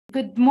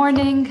Good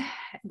morning,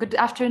 good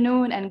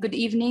afternoon, and good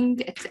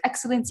evening,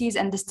 Excellencies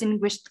and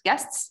distinguished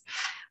guests.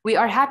 We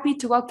are happy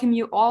to welcome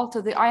you all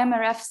to the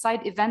IMRF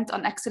side event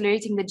on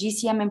accelerating the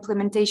GCM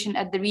implementation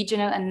at the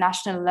regional and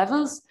national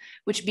levels,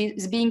 which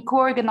is being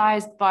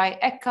co-organized by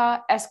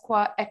ECA,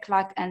 ESQA,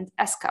 ECLAC, and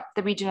ESCAP,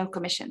 the regional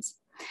commissions.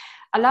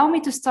 Allow me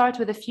to start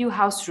with a few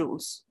house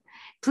rules.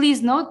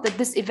 Please note that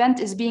this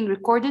event is being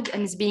recorded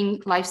and is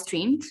being live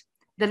streamed.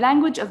 The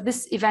language of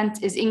this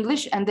event is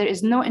English, and there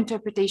is no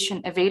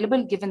interpretation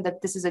available, given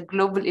that this is a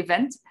global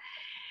event.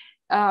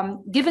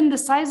 Given the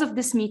size of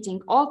this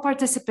meeting, all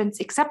participants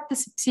except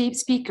the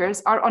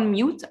speakers are on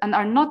mute and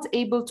are not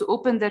able to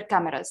open their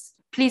cameras.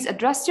 Please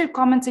address your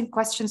comments and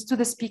questions to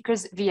the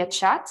speakers via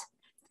chat.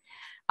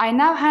 I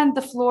now hand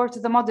the floor to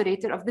the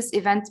moderator of this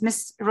event,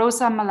 Ms.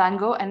 Rosa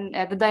Malango, and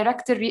the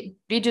Director,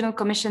 Regional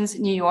Commissions,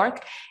 New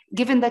York.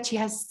 Given that she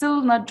has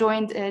still not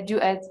joined due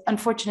to an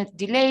unfortunate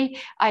delay,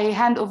 I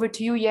hand over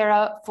to you,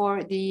 Yera,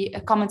 for the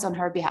comments on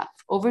her behalf.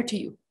 Over to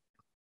you.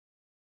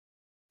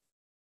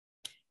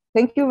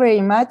 Thank you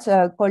very much,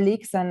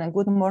 colleagues, and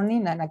good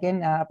morning. And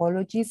again,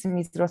 apologies,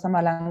 Ms. Rosa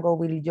Malango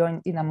will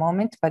join in a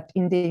moment, but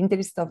in the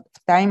interest of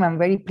time, I'm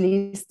very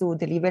pleased to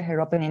deliver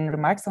her opening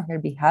remarks on her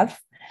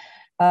behalf.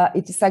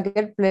 It is a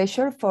great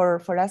pleasure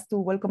for us to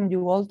welcome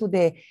you all to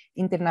the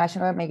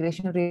International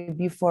Migration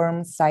Review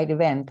Forum side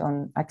event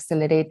on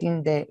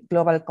accelerating the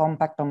Global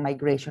Compact on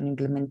Migration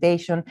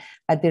implementation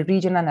at the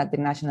regional and at the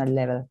national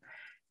level.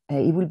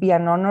 It will be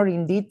an honor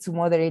indeed to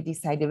moderate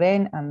this side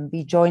event and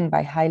be joined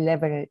by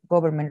high-level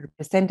government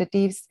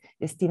representatives,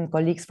 esteemed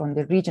colleagues from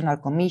the regional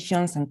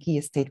commissions and key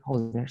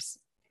stakeholders.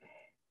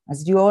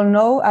 As you all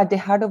know, at the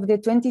heart of the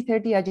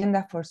 2030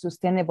 Agenda for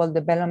Sustainable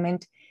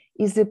Development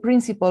is the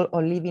principle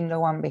of leaving no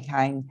one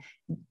behind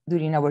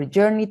during our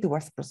journey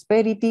towards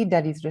prosperity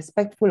that is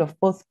respectful of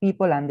both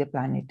people and the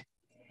planet.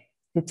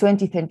 The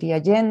 2030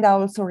 Agenda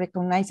also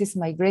recognizes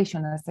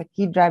migration as a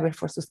key driver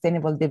for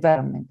sustainable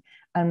development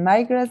and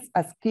migrants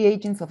as key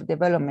agents of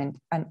development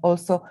and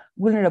also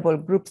vulnerable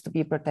groups to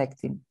be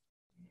protected.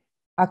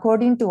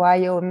 According to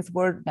IOM's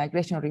World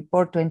Migration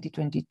Report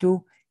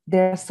 2022,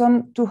 there are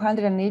some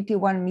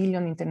 281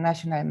 million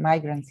international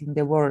migrants in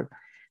the world,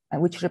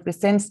 which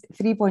represents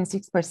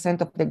 3.6%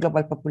 of the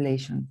global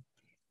population.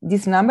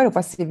 This number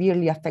was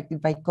severely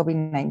affected by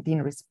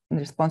COVID-19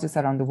 responses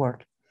around the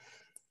world.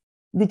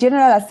 The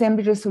General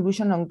Assembly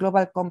resolution on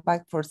Global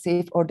Compact for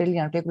Safe, Orderly,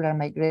 and Regular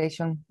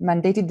Migration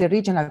mandated the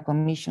regional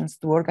commissions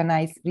to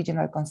organize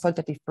regional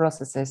consultative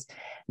processes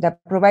that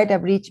provide a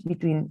bridge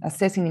between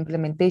assessing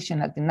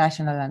implementation at the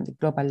national and the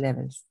global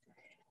levels.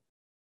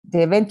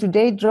 The event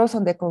today draws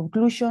on the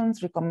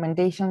conclusions,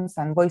 recommendations,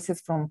 and voices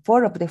from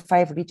 4 of the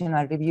 5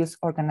 regional reviews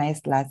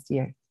organized last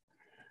year.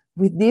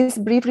 With these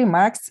brief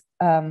remarks,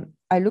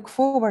 I look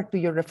forward to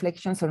your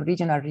reflections on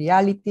regional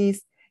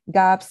realities,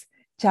 gaps,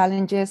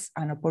 challenges,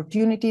 and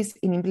opportunities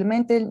in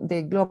implementing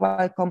the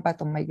Global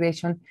Compact on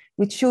Migration,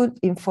 which should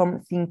inform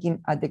thinking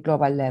at the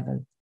global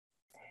level.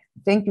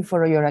 Thank you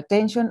for your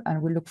attention,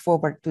 and we look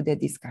forward to the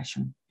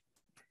discussion.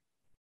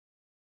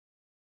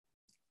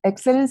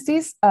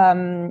 Excellencies,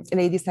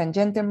 ladies and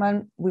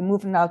gentlemen, we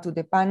move now to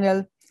the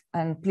panel,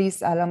 and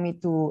please allow me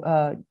to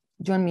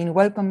join me in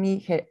welcoming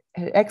Her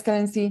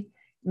Excellency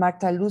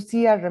Marta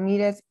Lucia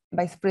Ramirez,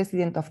 Vice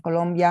President of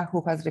Colombia,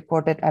 who has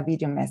recorded a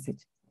video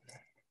message.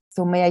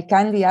 So may I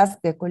kindly ask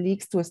the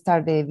colleagues to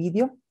start the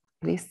video,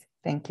 please?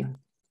 Thank you.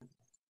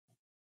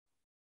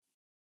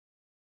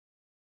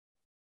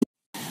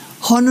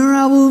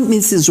 Honorable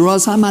Mrs.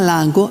 Rosa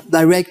Malango,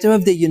 Director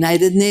of the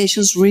United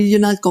Nations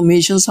Regional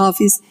Commission's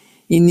Office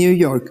in New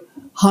York,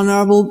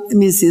 Honorable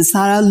Mrs.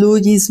 Sara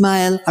Luis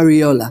Ismael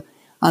Arriola,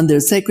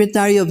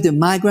 Undersecretary of the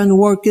Migrant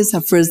Workers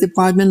Affairs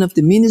Department of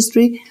the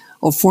Ministry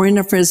of Foreign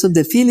Affairs of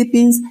the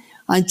Philippines,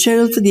 and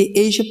Chair of the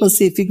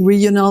Asia-Pacific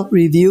Regional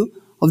Review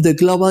of the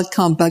Global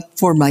Compact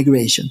for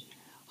Migration.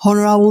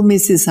 Honorable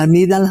Mrs.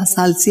 Armida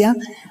Salcia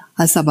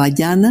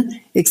Azabayana,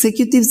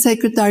 Executive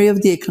Secretary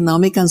of the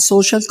Economic and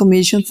Social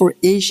Commission for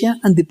Asia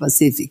and the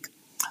Pacific.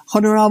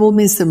 Honorable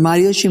Mr.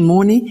 Mario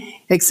Shimoni,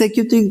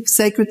 Executive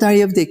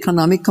Secretary of the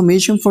Economic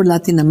Commission for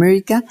Latin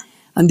America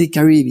and the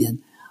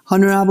Caribbean.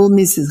 Honorable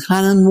Mrs.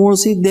 Hanan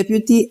Morsi,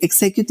 Deputy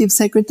Executive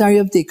Secretary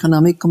of the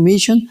Economic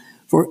Commission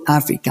for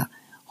Africa.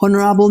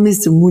 Honorable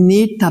Mr.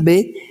 Munir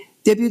Tabet,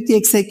 Deputy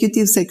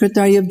Executive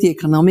Secretary of the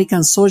Economic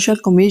and Social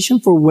Commission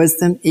for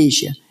Western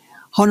Asia.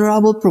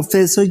 Honorable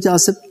Professor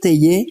Joseph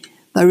Teye,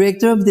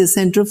 Director of the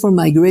Center for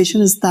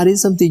Migration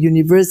Studies of the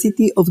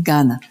University of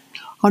Ghana.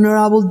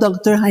 Honorable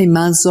Dr.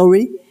 Haiman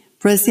Zori,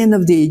 President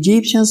of the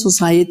Egyptian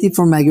Society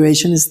for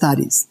Migration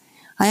Studies.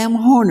 I am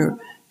honored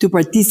to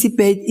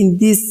participate in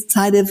this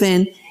side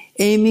event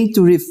aiming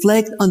to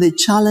reflect on the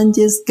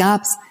challenges,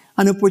 gaps,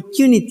 and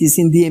opportunities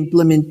in the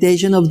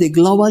implementation of the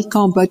Global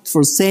Compact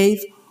for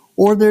Safe,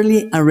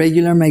 Orderly, and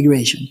Regular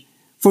Migration.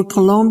 For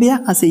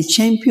Colombia, as a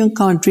champion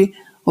country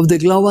of the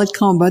Global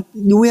Compact,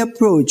 we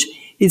approach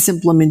its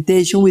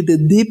implementation with the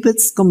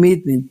deepest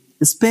commitment,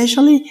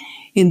 especially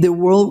in the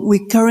world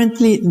we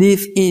currently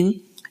live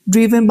in,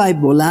 driven by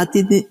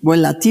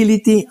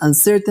volatility,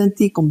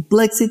 uncertainty,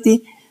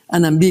 complexity,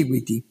 and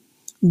ambiguity.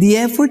 The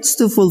efforts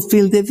to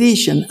fulfill the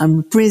vision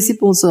and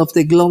principles of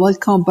the Global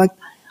Compact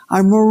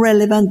are more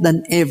relevant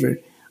than ever,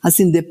 as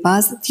in the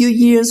past few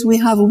years we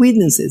have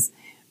witnessed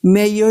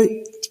major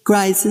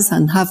crises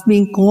and have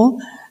been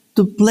called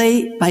to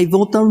play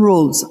pivotal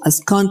roles as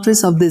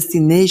countries of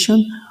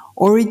destination,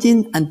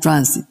 origin, and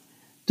transit.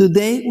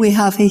 Today, we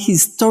have a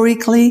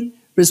historically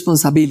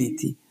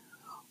responsibility.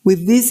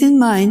 With this in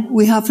mind,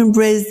 we have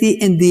embraced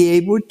the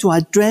endeavor to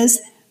address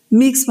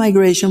mixed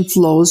migration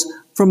flows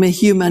from a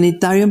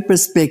humanitarian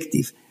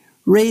perspective,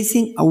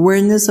 raising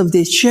awareness of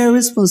the shared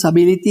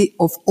responsibility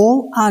of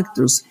all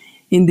actors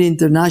in the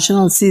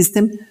international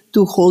system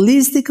to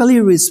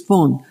holistically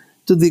respond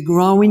to the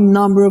growing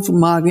number of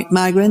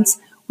migrants,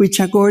 which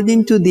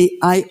according to the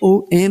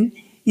IOM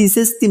is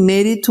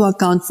estimated to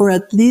account for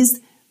at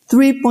least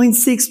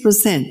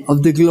 3.6%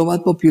 of the global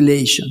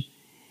population.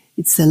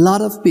 It's a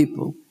lot of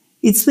people.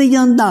 It's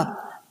beyond doubt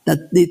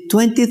that the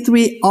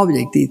 23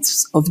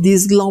 objectives of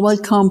this global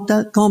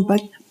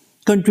compact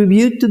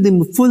contribute to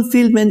the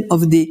fulfillment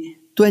of the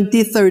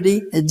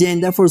 2030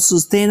 Agenda for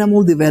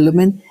Sustainable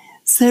Development,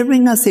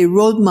 serving as a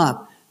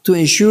roadmap to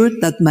ensure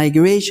that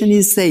migration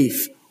is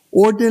safe,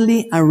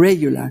 orderly, and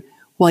regular,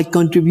 while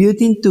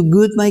contributing to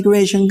good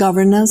migration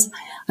governance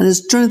and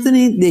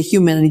strengthening the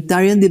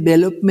humanitarian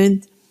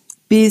development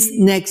peace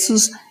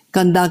nexus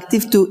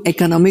conducive to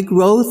economic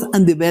growth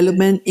and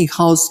development in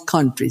host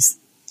countries.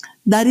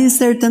 That is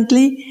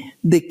certainly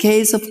the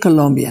case of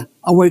Colombia.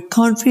 Our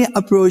country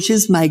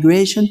approaches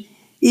migration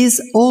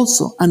is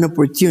also an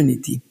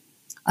opportunity.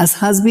 As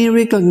has been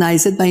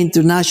recognized by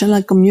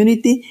international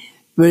community,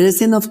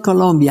 President of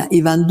Colombia,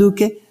 Iván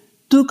Duque,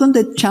 took on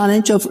the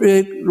challenge of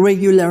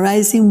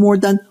regularizing more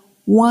than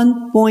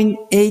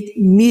 1.8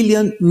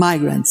 million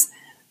migrants,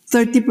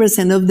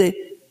 30% of the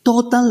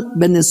total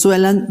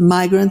Venezuelan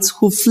migrants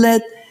who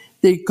fled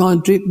their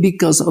country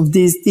because of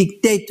this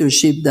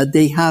dictatorship that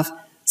they have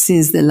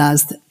since the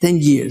last 10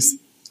 years.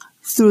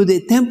 Through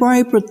the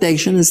temporary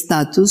protection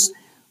status,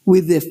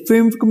 with the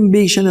firm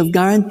conviction of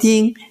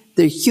guaranteeing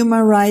their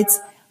human rights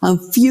and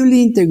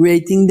fully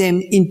integrating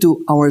them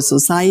into our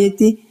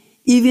society,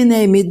 even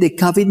amid the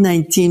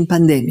COVID-19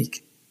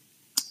 pandemic.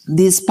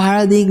 This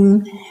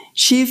paradigm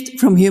shift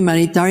from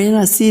humanitarian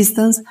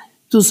assistance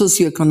to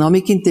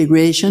socioeconomic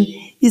integration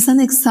is an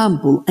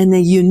example and a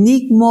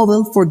unique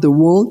model for the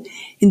world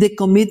in the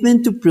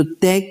commitment to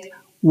protect,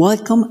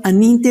 welcome,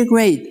 and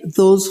integrate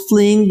those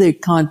fleeing their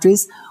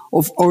countries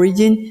of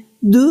origin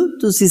due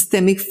to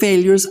systemic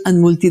failures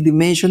and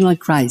multidimensional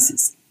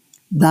crises.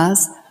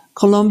 Thus,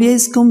 Colombia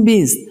is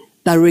convinced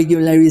that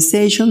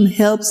regularization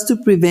helps to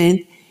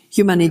prevent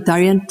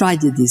humanitarian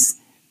tragedies,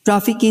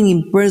 trafficking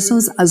in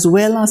persons, as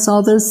well as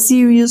other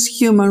serious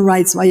human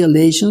rights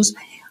violations,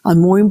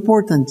 and more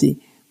importantly,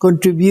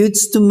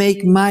 contributes to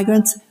make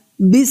migrants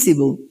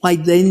visible by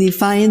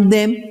identifying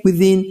them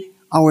within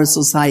our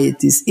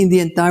societies in the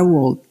entire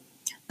world.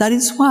 That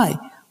is why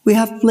we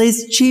have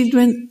placed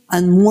children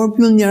and more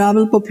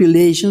vulnerable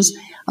populations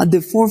at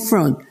the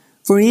forefront.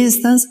 For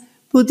instance,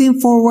 putting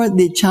forward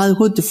the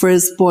Childhood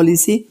First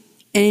policy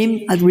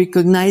aimed at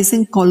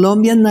recognizing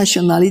Colombian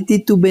nationality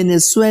to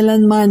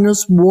Venezuelan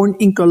minors born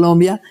in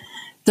Colombia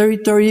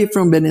territory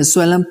from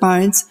Venezuelan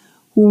parents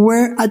who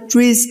were at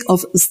risk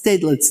of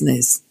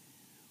statelessness.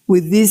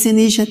 With this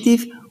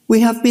initiative,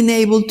 we have been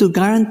able to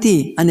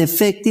guarantee an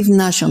effective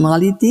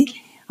nationality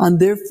and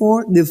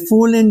therefore the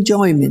full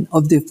enjoyment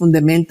of the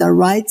fundamental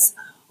rights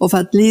of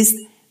at least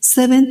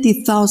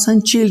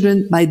 70,000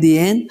 children by the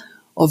end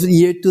of the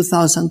year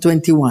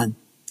 2021.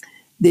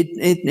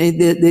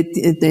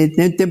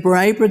 The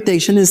temporary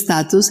protection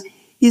status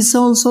is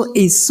also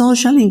a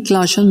social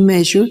inclusion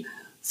measure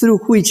through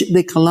which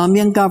the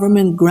Colombian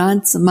government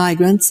grants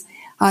migrants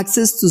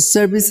access to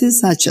services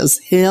such as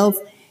health,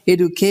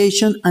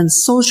 education, and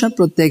social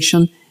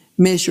protection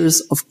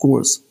measures, of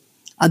course.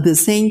 At the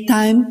same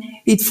time,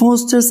 it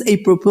fosters a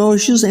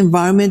propitious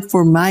environment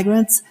for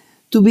migrants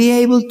to be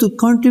able to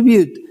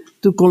contribute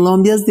to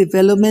Colombia's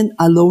development,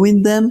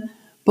 allowing them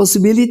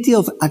possibility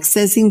of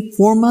accessing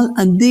formal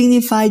and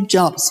dignified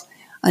jobs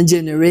and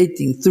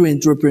generating through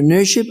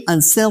entrepreneurship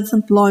and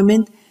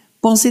self-employment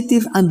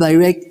positive and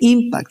direct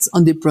impacts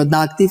on the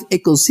productive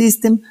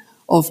ecosystem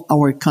of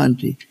our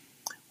country.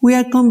 We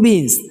are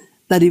convinced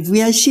that if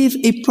we achieve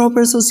a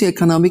proper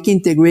socioeconomic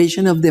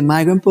integration of the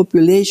migrant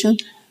population,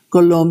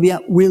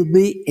 Colombia will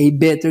be a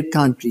better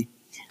country.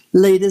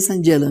 Ladies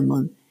and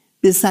gentlemen,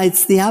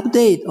 besides the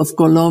update of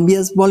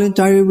Colombia's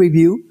voluntary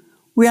review,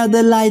 we are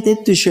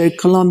delighted to share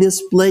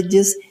Colombia's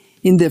pledges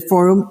in the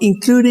forum,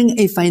 including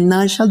a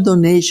financial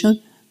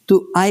donation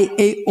to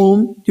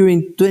IAOM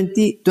during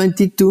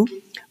 2022,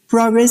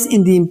 progress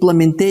in the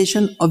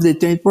implementation of the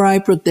temporary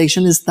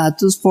protection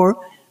status for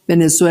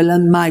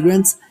Venezuelan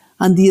migrants,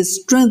 and the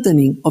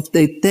strengthening of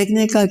the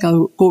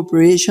technical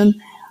cooperation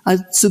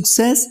and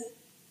success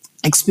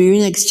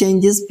experience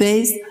exchanges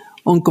based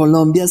on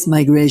Colombia's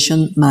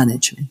migration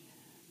management.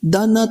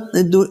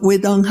 We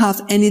don't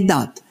have any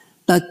doubt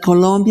that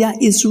Colombia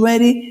is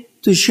ready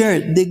to share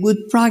the good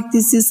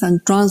practices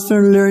and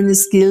transfer learning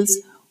skills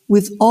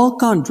with all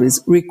countries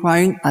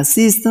requiring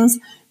assistance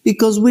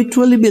because we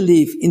truly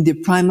believe in the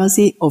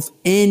primacy of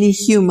any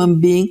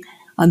human being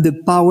and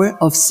the power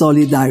of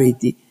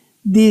solidarity.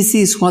 This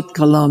is what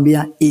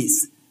Colombia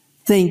is.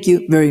 Thank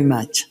you very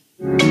much.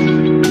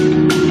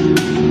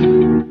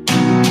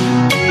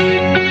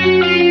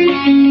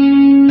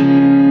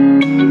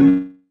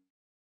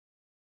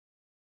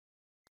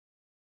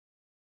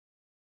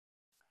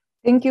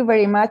 Thank you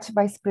very much,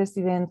 Vice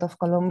President of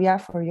Colombia,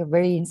 for your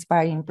very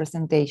inspiring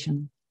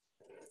presentation.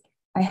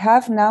 I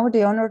have now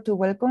the honor to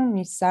welcome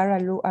Ms. Sara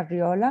Lu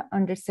Arriola,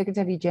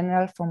 Undersecretary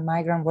General for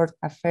Migrant Work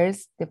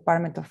Affairs,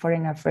 Department of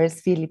Foreign Affairs,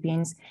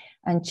 Philippines,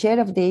 and Chair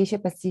of the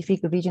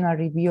Asia-Pacific Regional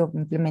Review of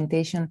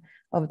Implementation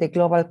of the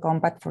Global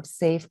Compact for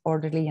Safe,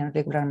 Orderly, and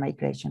Regular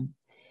Migration.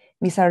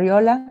 Ms.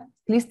 Arriola,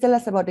 please tell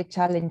us about the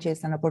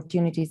challenges and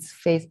opportunities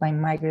faced by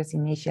migrants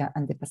in Asia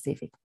and the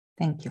Pacific.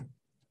 Thank you.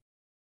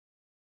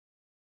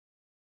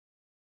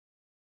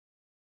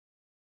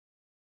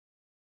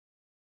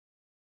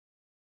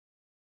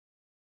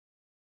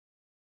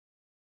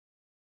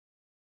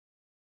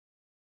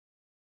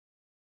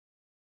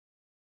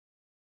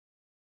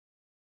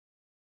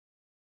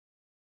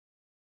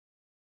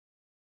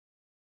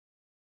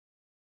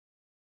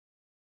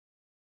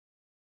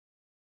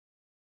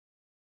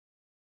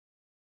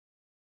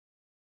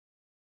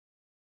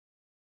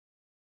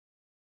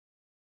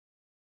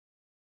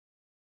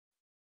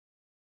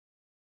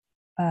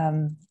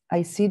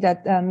 I see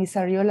that Ms.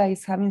 Arriola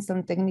is having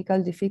some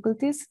technical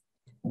difficulties.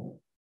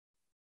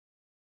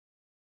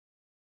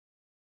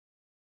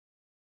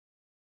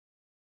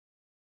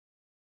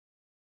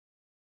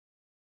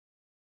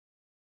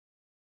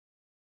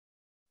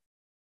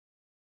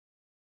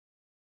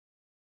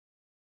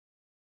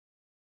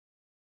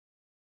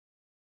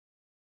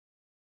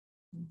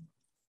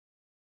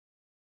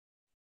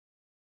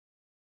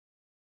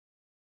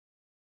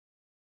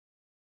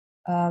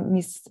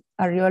 Ms.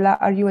 Arriola,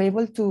 are you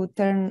able to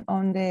turn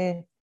on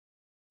the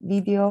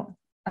video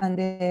and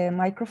the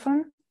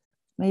microphone?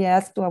 May I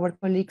ask to our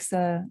colleagues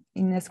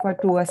in Esquire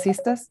to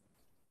assist us?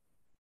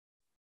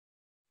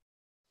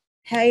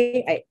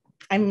 Hi,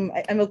 I'm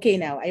okay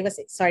now. I was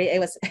sorry, I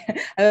was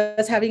I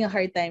was having a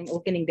hard time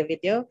opening the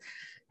video.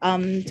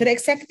 To the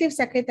executive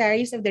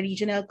secretaries of the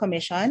regional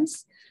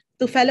commissions,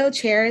 to fellow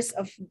chairs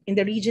in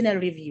the regional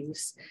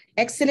reviews,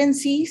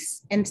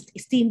 excellencies and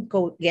esteemed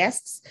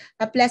guests,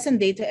 a pleasant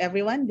day to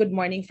everyone. Good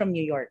morning from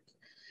New York.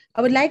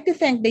 I would like to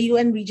thank the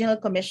UN Regional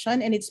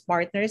Commission and its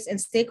partners and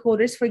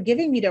stakeholders for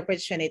giving me the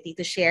opportunity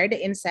to share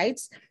the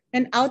insights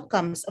and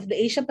outcomes of the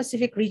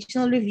Asia-Pacific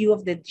Regional Review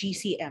of the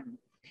GCM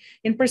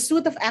in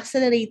pursuit of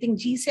accelerating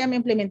GCM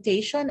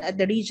implementation at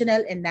the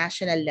regional and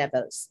national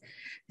levels.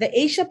 The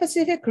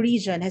Asia-Pacific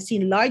region has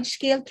seen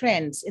large-scale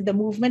trends in the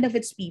movement of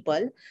its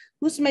people,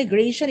 whose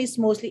migration is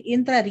mostly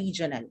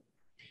intra-regional.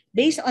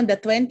 Based on the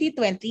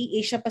 2020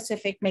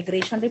 Asia-Pacific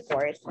Migration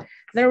Report,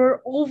 there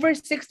were over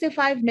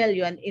 65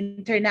 million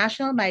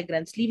international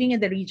migrants living in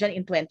the region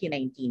in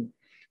 2019,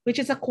 which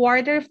is a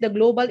quarter of the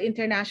global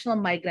international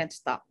migrant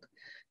stock.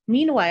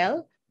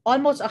 Meanwhile,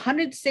 almost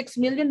 106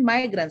 million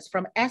migrants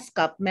from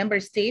ESCAP member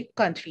state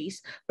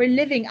countries were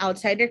living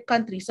outside their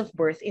countries of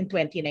birth in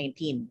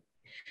 2019.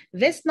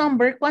 This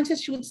number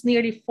constitutes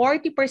nearly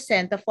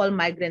 40% of all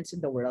migrants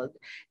in the world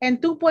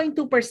and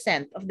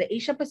 2.2% of the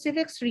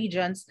Asia-Pacific's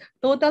region's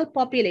total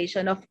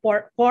population of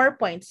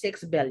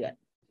 4.6 billion.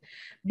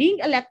 Being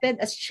elected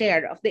as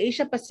chair of the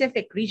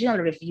Asia-Pacific Regional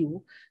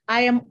Review,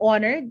 I am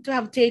honored to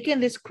have taken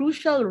this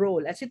crucial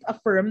role as it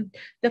affirmed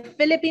the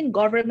Philippine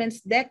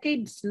government's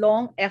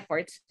decades-long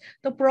efforts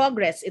to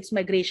progress its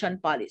migration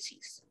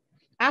policies.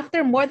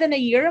 After more than a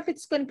year of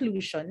its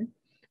conclusion,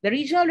 the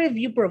Regional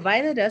Review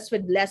provided us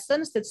with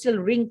lessons that still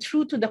ring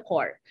true to the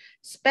core,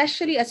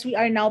 especially as we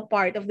are now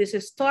part of this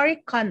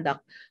historic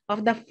conduct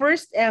of the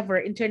first ever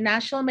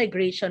International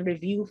Migration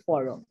Review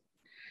Forum.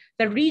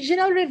 The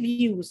regional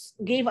reviews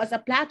gave us a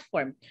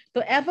platform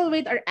to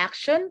evaluate our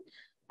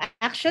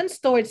actions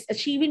towards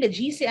achieving the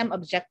GCM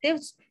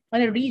objectives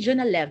on a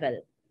regional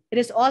level. It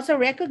has also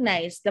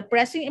recognized the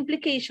pressing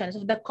implications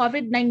of the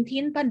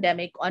COVID-19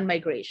 pandemic on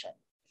migration.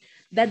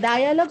 The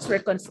dialogues were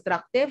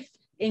constructive,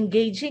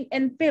 engaging,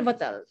 and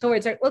pivotal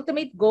towards our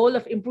ultimate goal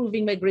of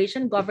improving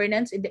migration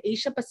governance in the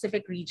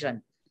Asia-Pacific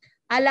region.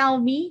 Allow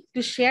me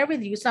to share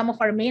with you some of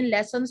our main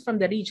lessons from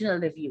the regional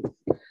review.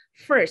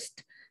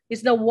 First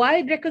is the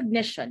wide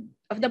recognition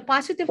of the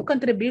positive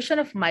contribution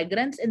of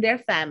migrants and their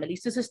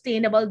families to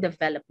sustainable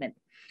development,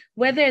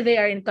 whether they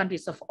are in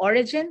countries of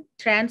origin,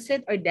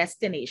 transit, or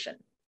destination.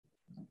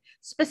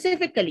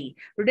 Specifically,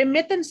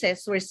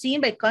 remittances were seen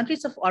by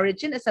countries of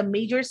origin as a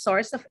major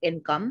source of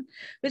income,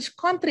 which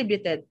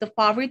contributed to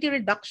poverty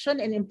reduction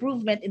and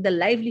improvement in the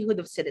livelihood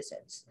of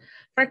citizens.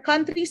 For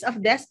countries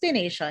of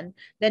destination,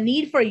 the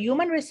need for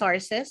human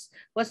resources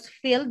was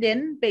filled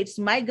in by its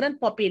migrant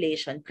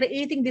population,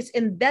 creating this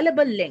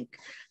indelible link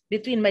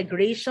between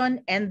migration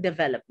and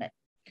development.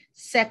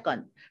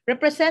 Second,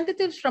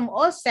 Representatives from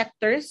all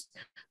sectors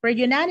were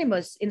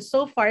unanimous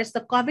insofar as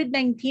the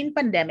COVID-19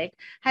 pandemic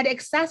had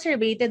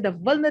exacerbated the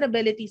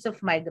vulnerabilities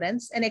of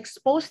migrants and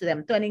exposed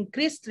them to an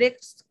increased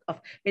risk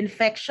of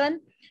infection,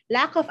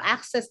 lack of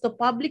access to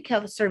public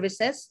health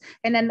services,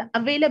 and an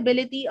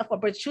availability of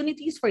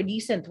opportunities for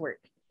decent work.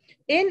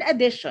 In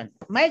addition,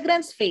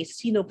 migrants face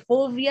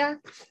xenophobia,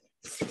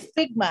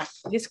 stigma,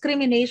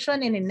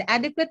 discrimination, and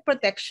inadequate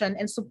protection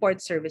and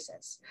support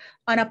services.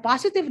 On a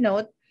positive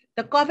note,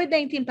 the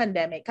COVID-19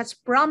 pandemic has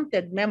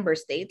prompted member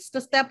states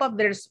to step up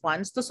their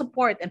response to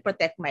support and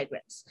protect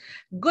migrants.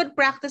 Good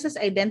practices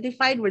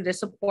identified were the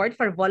support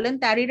for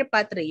voluntary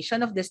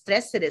repatriation of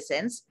distressed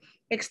citizens,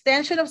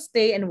 extension of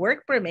stay and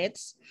work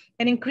permits,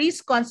 and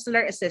increased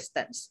consular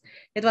assistance.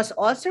 It was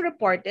also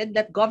reported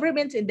that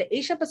governments in the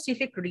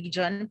Asia-Pacific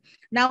region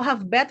now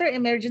have better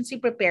emergency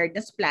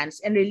preparedness plans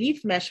and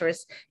relief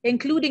measures,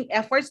 including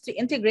efforts to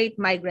integrate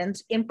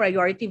migrants in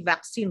priority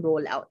vaccine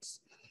rollouts.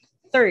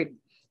 Third,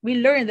 we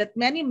learned that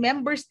many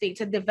member states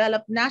have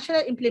developed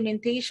national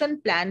implementation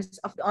plans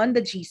on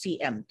the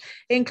GCM,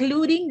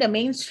 including the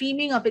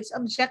mainstreaming of its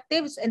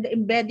objectives and the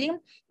embedding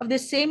of the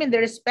same in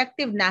their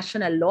respective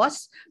national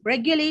laws,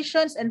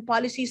 regulations, and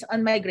policies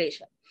on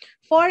migration.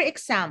 For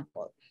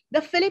example,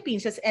 the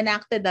Philippines has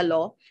enacted a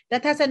law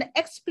that has an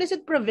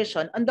explicit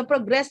provision on the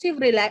progressive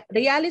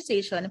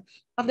realization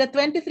of the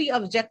 23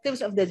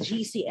 objectives of the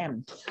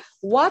GCM.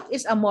 What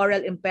is a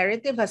moral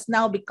imperative has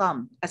now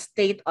become a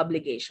state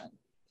obligation.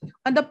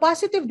 On the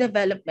positive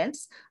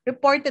developments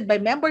reported by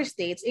member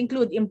states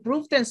include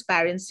improved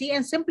transparency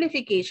and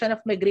simplification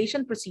of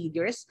migration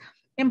procedures,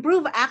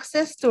 improve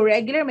access to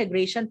regular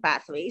migration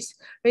pathways,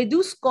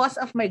 reduce costs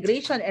of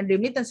migration and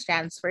remittance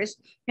transfers,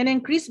 and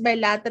increase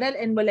bilateral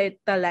and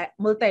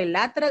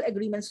multilateral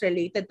agreements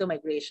related to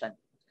migration.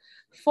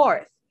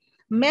 Fourth,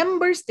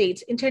 member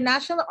states,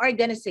 international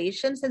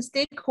organizations, and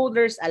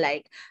stakeholders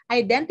alike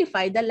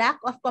identify the lack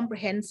of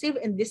comprehensive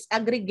and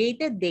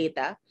disaggregated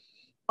data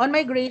on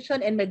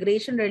migration and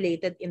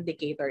migration-related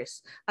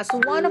indicators as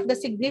one of the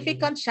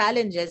significant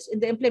challenges in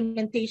the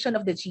implementation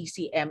of the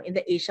GCM in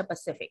the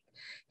Asia-Pacific.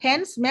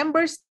 Hence,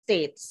 member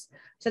states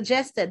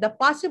suggested the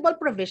possible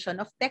provision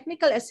of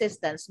technical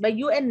assistance by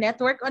UN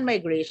Network on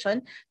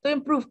Migration to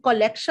improve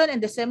collection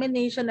and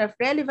dissemination of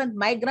relevant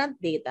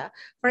migrant data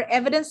for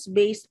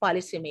evidence-based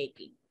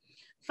policymaking.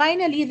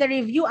 Finally, the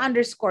review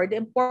underscored the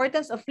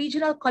importance of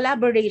regional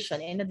collaboration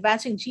in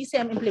advancing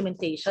GCM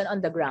implementation on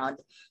the ground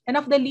and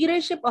of the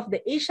leadership of the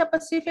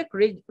Asia-Pacific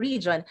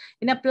region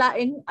in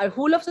applying a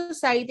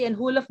whole-of-society and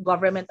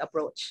whole-of-government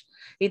approach.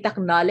 It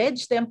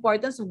acknowledged the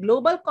importance of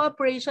global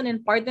cooperation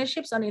and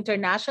partnerships on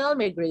international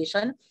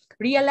migration,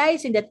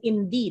 realizing that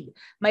indeed,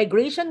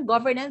 migration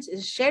governance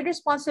is shared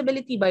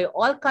responsibility by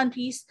all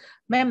countries.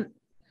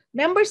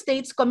 Member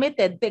states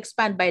committed to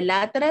expand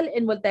bilateral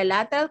and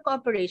multilateral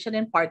cooperation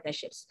and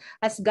partnerships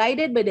as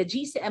guided by the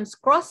GCM's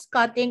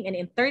cross-cutting and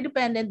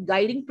interdependent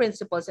guiding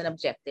principles and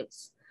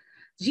objectives.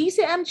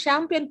 GCM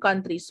champion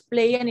countries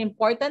play an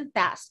important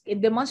task in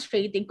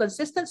demonstrating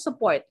consistent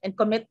support and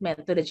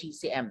commitment to the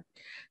GCM.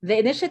 The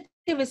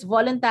initiative is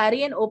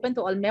voluntary and open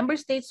to all member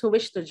states who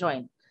wish to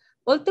join.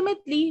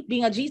 Ultimately,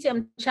 being a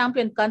GCM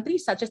champion country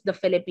such as the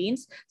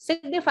Philippines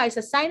signifies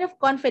a sign of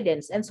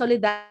confidence and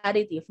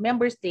solidarity of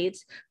member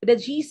states with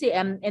the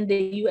GCM and the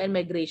UN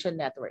Migration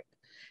Network.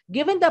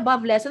 Given the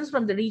above lessons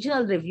from the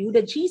regional review,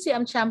 the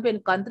GCM champion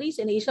countries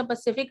in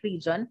Asia-Pacific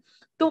region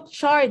took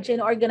charge in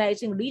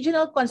organizing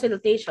regional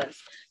consultations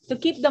to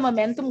keep the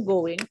momentum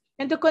going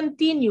and to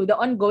continue the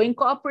ongoing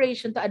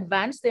cooperation to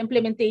advance the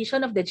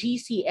implementation of the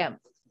GCM.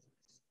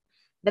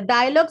 The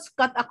dialogues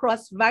cut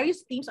across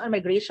various themes on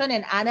migration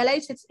and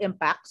analyzed its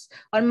impacts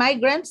on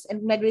migrants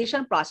and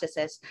migration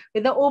processes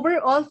with the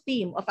overall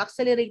theme of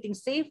accelerating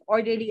safe,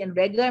 orderly, and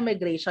regular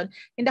migration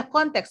in the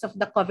context of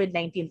the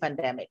COVID-19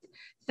 pandemic.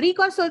 3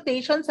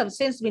 consultations have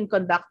since been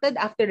conducted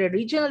after the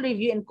regional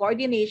review in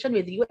coordination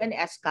with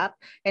UNESCAP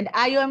and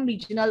IOM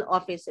Regional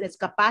Office in its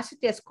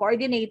capacity as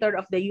coordinator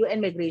of the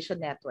UN Migration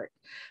Network.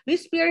 We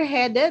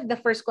spearheaded the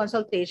first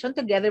consultation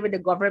together with the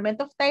government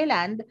of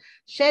Thailand,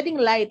 shedding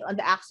light on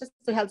the access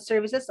to health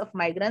services of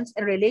migrants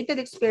and related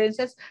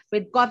experiences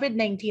with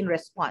COVID-19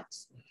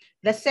 response.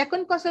 The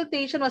second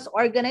consultation was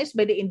organized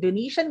by the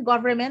Indonesian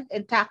government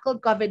and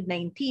tackled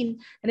COVID-19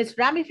 and its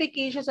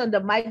ramifications on the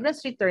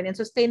migrants' return and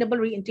sustainable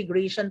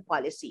reintegration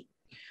policy.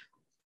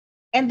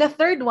 And the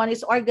third one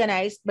is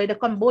organized by the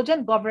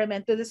Cambodian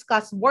government to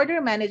discuss border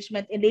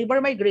management and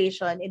labor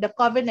migration in the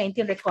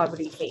COVID-19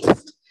 recovery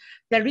phase.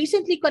 The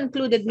recently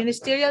concluded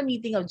ministerial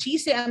meeting of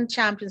GCM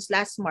champions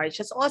last March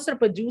has also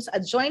produced a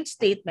joint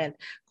statement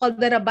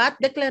called the Rabat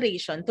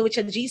Declaration, to which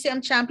the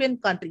GCM champion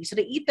countries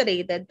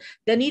reiterated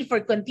the need for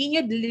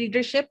continued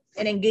leadership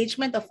and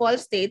engagement of all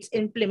states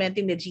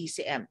implementing the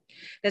GCM.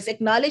 Thus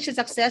acknowledged the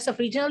success of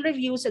regional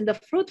reviews and the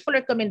fruitful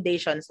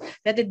recommendations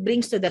that it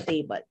brings to the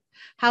table.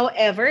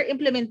 However,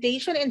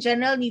 implementation in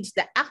general needs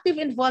the active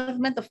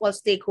involvement of all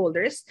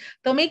stakeholders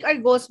to make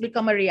our goals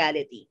become a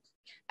reality.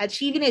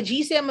 Achieving a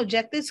GCM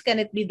objectives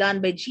cannot be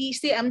done by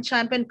GCM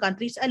champion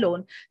countries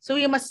alone, so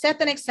we must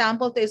set an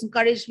example to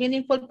encourage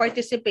meaningful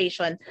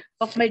participation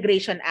of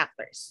migration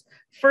actors.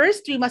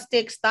 First, we must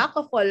take stock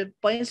of all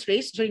points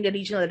raised during the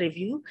regional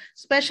review,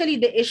 especially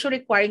the issue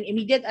requiring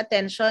immediate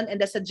attention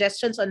and the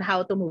suggestions on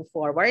how to move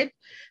forward.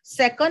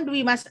 Second,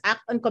 we must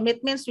act on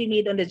commitments we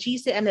made on the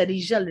GCM and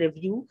regional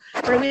review,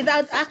 for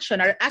without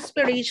action, our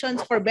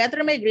aspirations for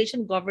better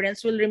migration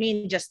governance will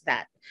remain just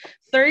that.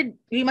 Third,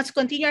 we must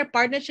continue our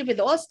partnership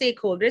with all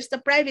stakeholders, the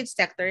private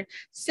sector,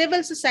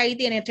 civil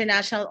society, and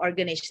international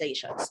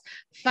organizations.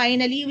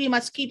 Finally, we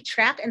must keep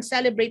track and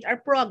celebrate our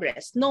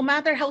progress, no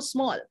matter how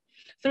small,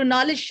 through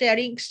knowledge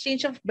sharing,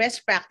 exchange of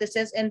best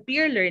practices, and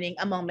peer learning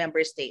among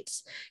member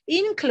states.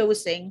 In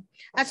closing,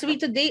 as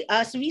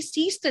we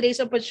seize today's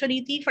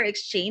opportunity for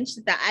exchange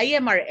that the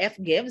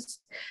IMRF gives,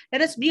 let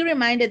us be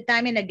reminded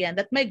time and again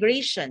that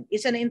migration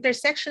is an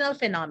intersectional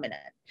phenomenon.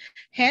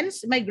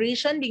 Hence,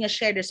 migration being a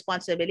shared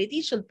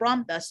responsibility should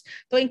prompt us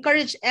to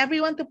encourage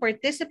everyone to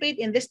participate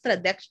in this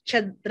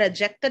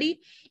trajectory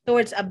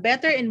towards a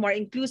better and more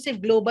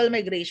inclusive global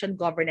migration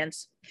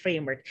governance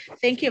framework.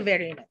 Thank you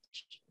very much.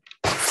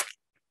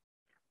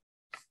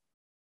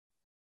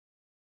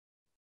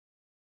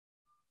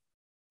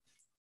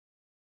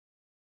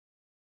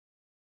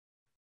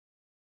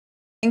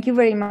 Thank you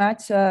very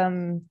much.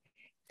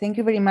 Thank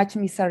you very much,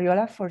 Ms.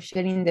 Arriola, for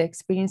sharing the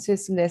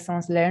experiences,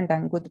 lessons learned,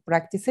 and good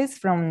practices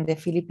from the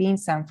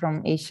Philippines and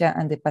from Asia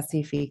and the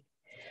Pacific.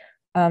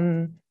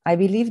 I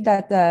believe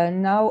that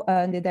now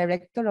the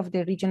director of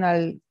the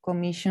Regional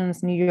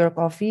Commission's New York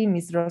office,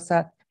 Ms.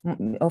 Rosa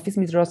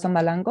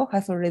Malango,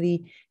 has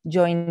already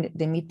joined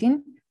the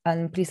meeting.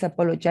 And please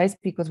apologize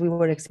because we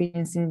were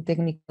experiencing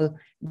technical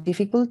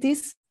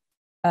difficulties.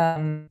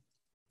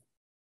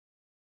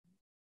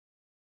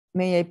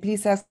 May I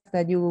please ask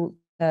that you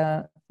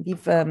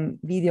give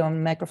video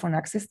and microphone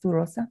access to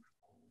Rosa?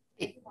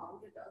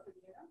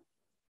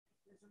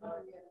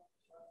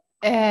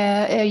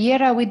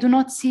 Yera, we do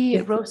not see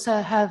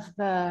Rosa have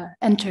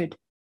entered.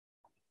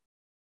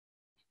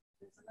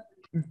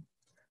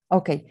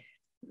 Okay,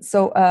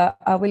 so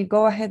I will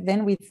go ahead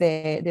then with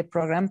the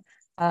program.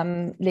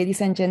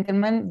 Ladies and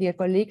gentlemen, dear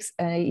colleagues,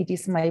 it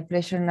is my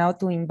pleasure now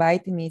to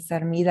invite Ms.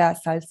 Armida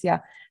Salcia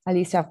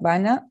Alicia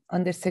Habana,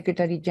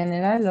 Undersecretary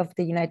General of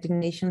the United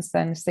Nations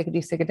and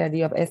Executive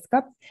Secretary of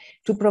ESCAP,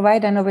 to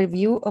provide an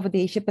overview of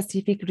the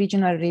Asia-Pacific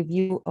Regional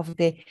Review of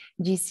the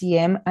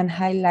GCM and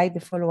highlight the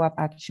follow-up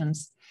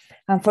actions.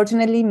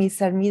 Unfortunately, Ms.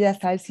 Armida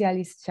Salcia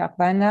Alicia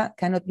Habana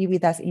cannot be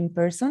with us in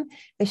person,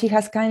 but she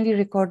has kindly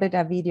recorded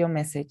a video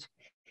message.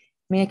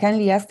 May I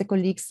kindly ask the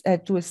colleagues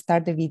to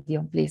start the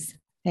video, please?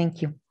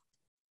 Thank you.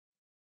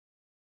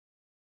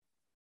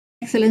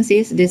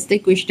 Excellencies,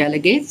 distinguished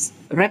delegates,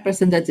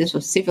 representatives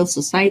of civil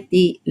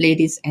society,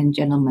 ladies and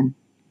gentlemen.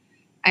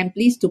 I'm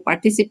pleased to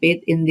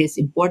participate in this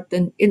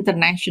important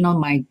International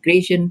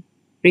Migration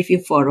Review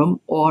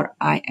Forum, or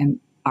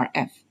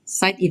IMRF,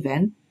 side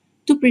event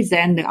to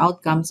present the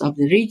outcomes of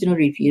the regional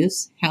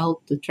reviews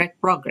held to track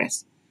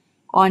progress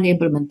on the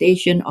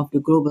implementation of the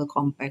Global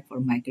Compact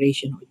for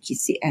Migration, or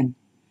GCM.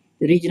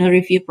 The regional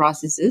review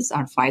processes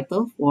are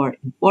vital for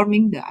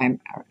informing the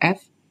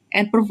IMRF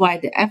and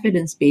provide the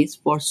evidence base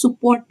for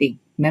supporting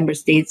member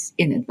states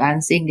in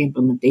advancing the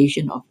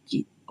implementation of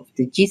the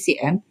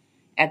GCM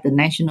at the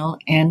national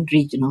and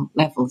regional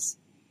levels.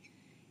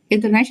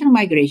 International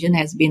migration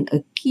has been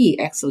a key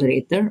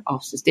accelerator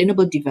of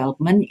sustainable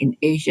development in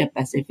Asia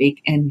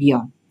Pacific and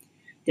beyond.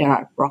 There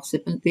are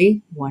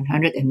approximately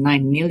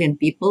 109 million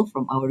people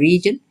from our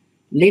region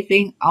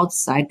living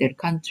outside their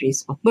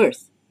countries of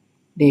birth.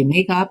 They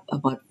make up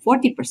about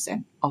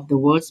 40% of the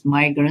world's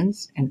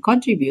migrants and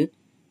contribute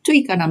to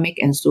economic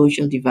and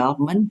social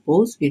development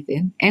both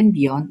within and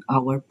beyond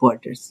our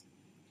borders.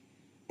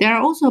 There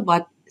are also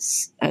about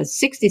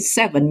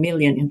 67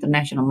 million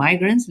international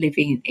migrants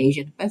living in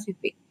Asia and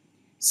Pacific,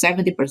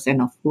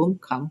 70% of whom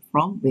come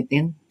from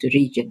within the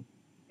region.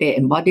 They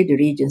embody the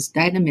region's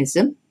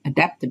dynamism,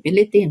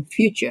 adaptability, and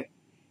future,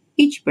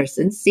 each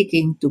person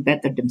seeking to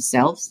better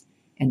themselves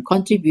and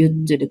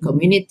contribute to the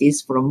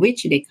communities from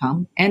which they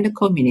come and the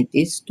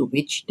communities to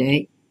which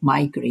they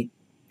migrate.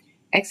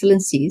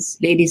 Excellencies,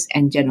 ladies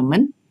and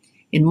gentlemen,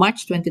 in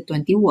March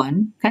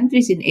 2021,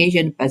 countries in Asia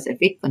and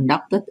Pacific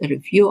conducted a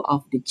review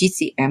of the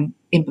GCM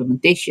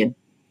implementation.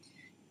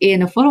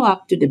 In a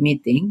follow-up to the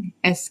meeting,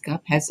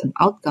 ESCAP has an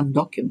outcome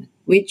document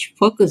which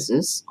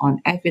focuses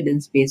on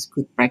evidence-based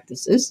good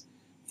practices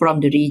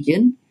from the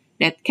region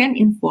that can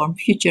inform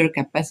future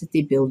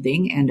capacity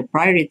building and the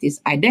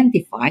priorities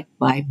identified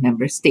by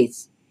member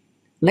states.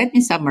 Let me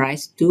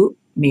summarize two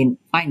main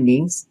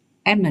findings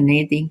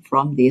emanating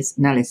from this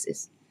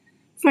analysis.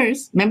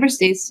 First, member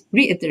states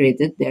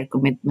reiterated their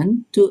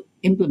commitment to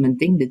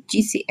implementing the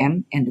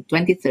GCM and the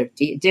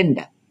 2030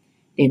 Agenda.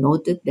 They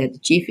noted that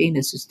achieving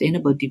the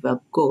Sustainable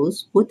Development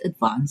Goals would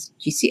advance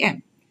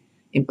GCM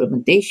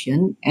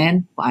implementation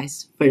and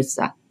vice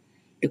versa.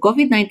 The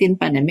COVID-19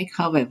 pandemic,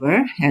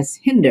 however, has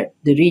hindered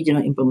the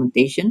regional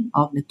implementation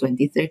of the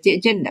 2030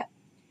 Agenda.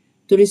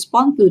 To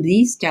respond to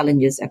these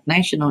challenges at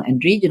national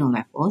and regional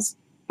levels,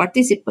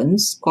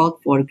 participants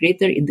called for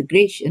greater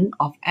integration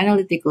of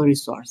analytical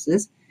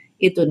resources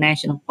into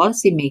national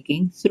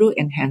policymaking through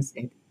enhanced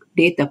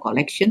data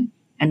collection,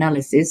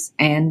 analysis,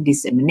 and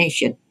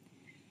dissemination.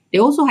 They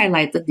also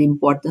highlighted the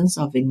importance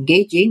of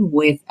engaging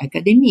with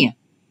academia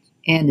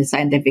and the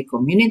scientific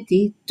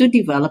community to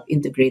develop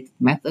integrated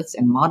methods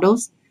and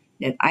models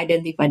that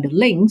identify the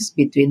links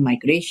between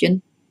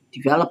migration,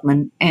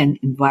 development, and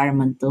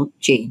environmental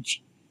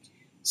change.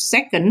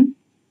 Second,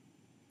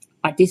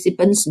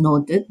 participants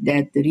noted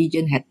that the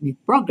region had made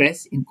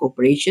progress in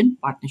cooperation,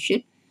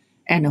 partnership,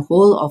 and a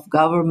whole of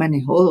government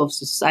and whole of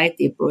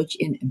society approach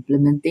in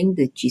implementing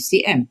the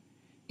GCM.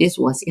 This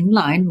was in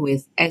line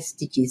with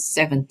SDG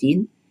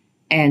 17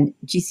 and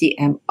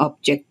GCM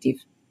Objective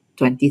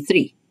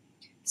 23.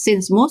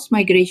 Since most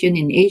migration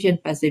in Asian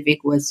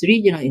Pacific was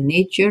regional in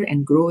nature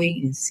and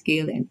growing in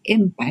scale and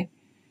impact,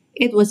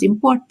 it was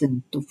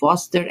important to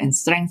foster and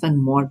strengthen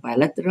more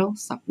bilateral,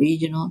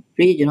 sub-regional,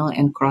 regional,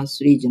 and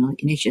cross-regional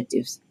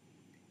initiatives.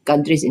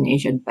 Countries in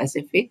Asian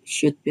Pacific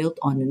should build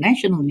on the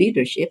national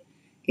leadership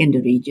in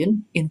the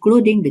region,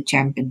 including the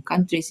champion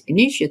countries'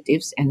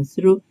 initiatives and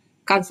through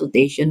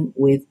consultation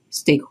with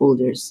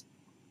stakeholders.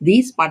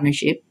 These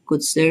partnerships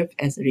could serve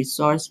as a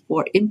resource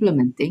for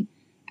implementing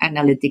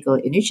analytical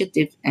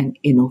initiatives and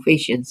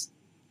innovations.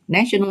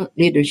 National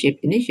leadership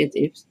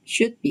initiatives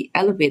should be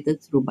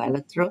elevated through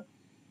bilateral,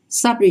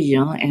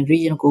 sub-regional, and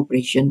regional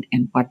cooperation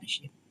and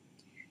partnership.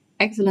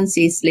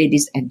 Excellencies,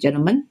 ladies and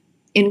gentlemen,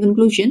 in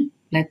conclusion,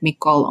 let me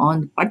call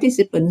on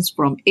participants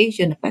from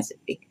Asia and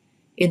Pacific,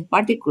 in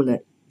particular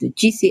the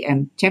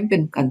GCM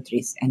champion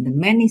countries and the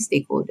many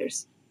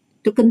stakeholders,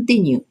 to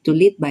continue to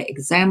lead by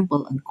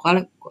example and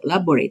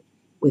collaborate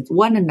with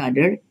one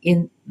another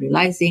in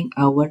realizing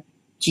our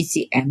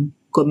GCM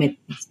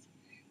commitments.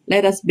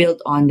 Let us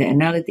build on the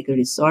analytical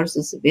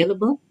resources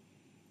available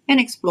and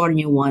explore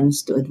new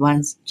ones to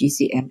advance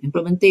GCM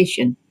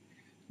implementation.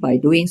 By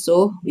doing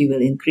so, we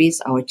will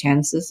increase our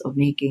chances of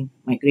making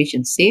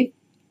migration safe,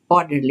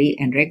 orderly,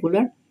 and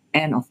regular,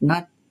 and of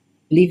not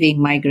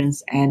leaving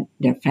migrants and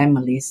their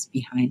families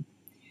behind.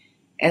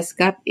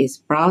 ESCAP is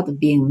proud of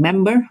being a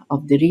member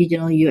of the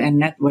Regional UN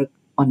Network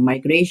on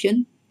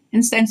Migration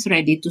and stands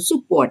ready to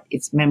support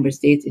its member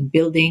states in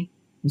building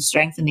and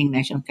strengthening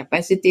national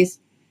capacities,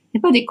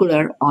 in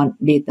particular on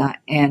data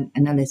and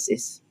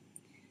analysis.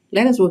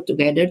 Let us work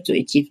together to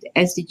achieve the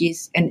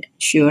SDGs and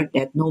ensure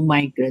that no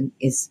migrant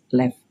is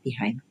left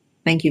behind.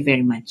 Thank you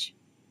very much.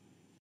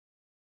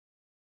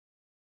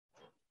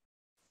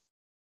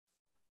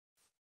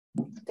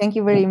 Thank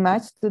you very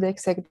much to the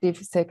Executive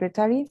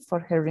Secretary for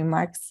her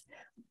remarks.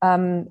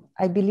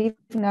 I believe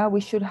now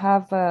we should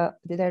have the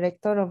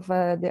Director of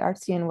the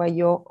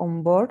RCNYO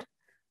on board.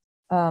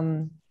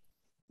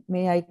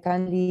 May I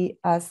kindly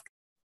ask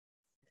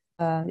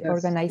the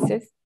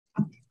organizers?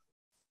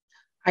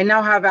 I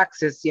now have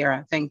access,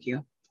 Sierra. Thank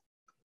you.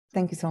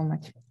 Thank you so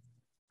much.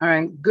 All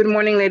right. Good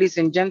morning, ladies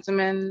and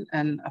gentlemen,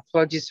 and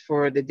apologies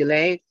for the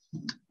delay.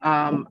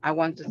 I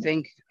want to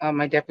thank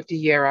my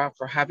Deputy Yera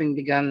for having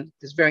begun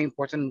this very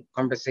important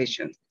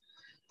conversation.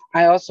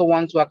 I also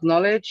want to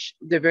acknowledge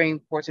the very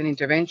important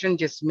intervention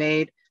just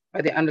made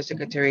by the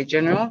Undersecretary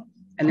General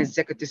and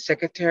Executive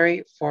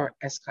Secretary for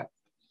ESCAP.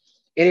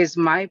 It is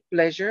my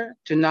pleasure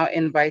to now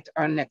invite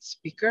our next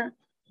speaker,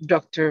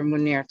 Dr.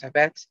 Munir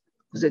Tabet,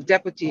 who's the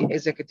Deputy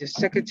Executive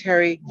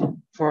Secretary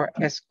for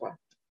ESCWA.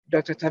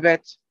 Dr.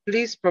 Tabet,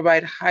 please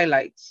provide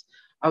highlights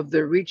of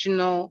the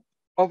regional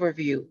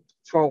overview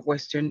for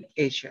Western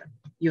Asia.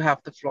 You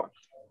have the floor.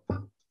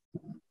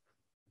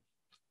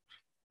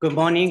 Good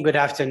morning, good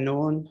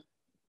afternoon,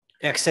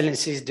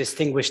 Excellencies,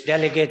 distinguished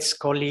delegates,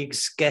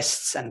 colleagues,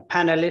 guests, and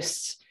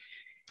panelists.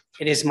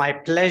 It is my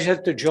pleasure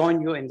to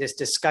join you in this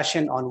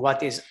discussion on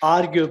what is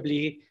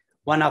arguably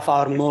one of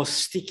our most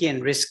sticky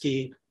and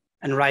risky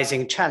and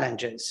rising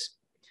challenges.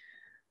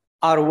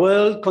 Our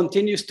world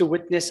continues to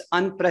witness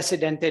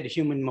unprecedented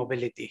human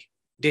mobility,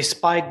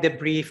 despite the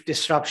brief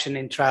disruption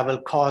in travel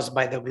caused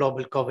by the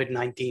global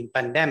COVID-19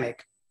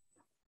 pandemic.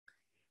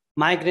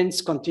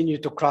 Migrants continue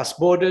to cross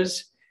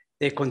borders.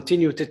 They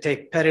continue to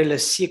take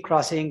perilous sea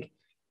crossing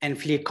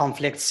and flee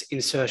conflicts in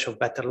search of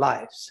better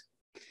lives.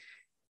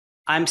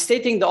 I'm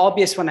stating the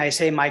obvious when I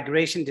say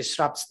migration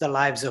disrupts the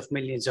lives of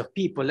millions of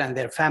people and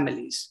their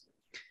families.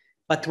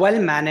 But well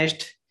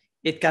managed,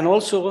 it can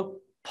also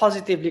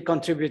positively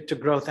contribute to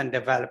growth and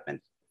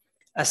development.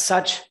 As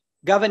such,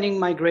 governing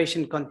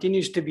migration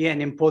continues to be an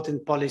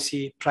important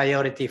policy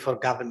priority for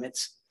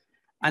governments.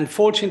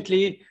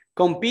 Unfortunately,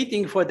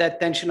 competing for the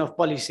attention of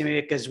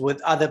policymakers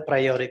with other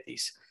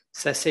priorities,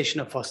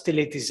 cessation of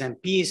hostilities and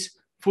peace,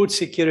 food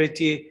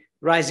security,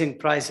 rising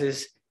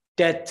prices,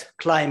 debt,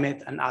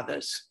 climate, and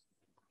others.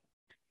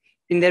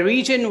 In the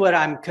region where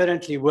I'm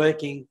currently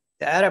working,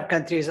 the Arab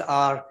countries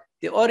are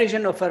the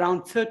origin of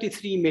around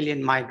 33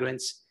 million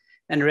migrants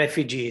and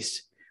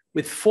refugees,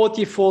 with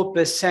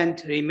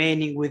 44%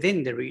 remaining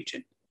within the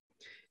region.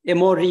 A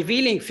more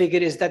revealing figure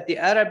is that the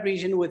Arab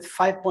region, with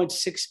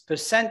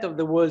 5.6% of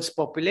the world's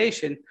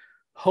population,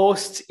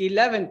 hosts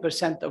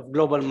 11% of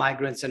global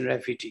migrants and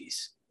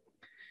refugees.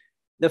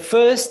 The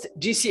first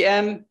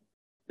GCM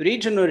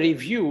regional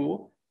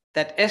review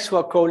that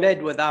ESWA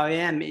co-led with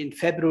IOM in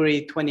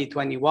February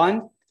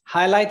 2021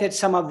 highlighted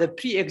some of the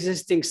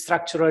pre-existing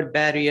structural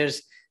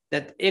barriers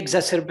that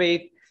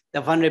exacerbate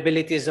the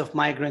vulnerabilities of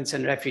migrants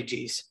and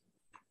refugees.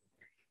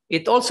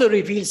 It also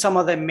revealed some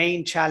of the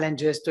main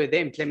challenges to the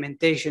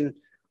implementation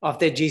of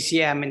the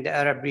GCM in the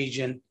Arab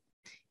region,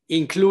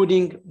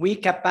 including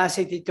weak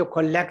capacity to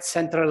collect,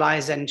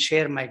 centralize, and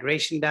share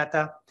migration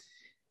data,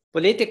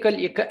 political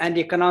and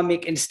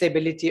economic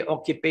instability,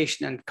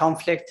 occupation, and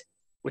conflict,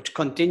 which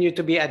continue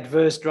to be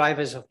adverse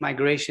drivers of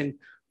migration,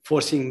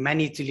 forcing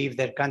many to leave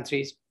their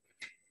countries,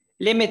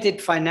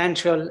 limited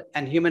financial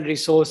and human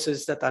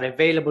resources that are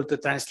available to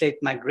translate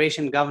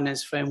migration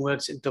governance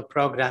frameworks into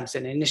programs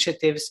and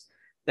initiatives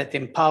that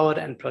empower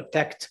and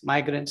protect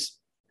migrants,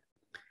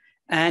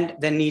 and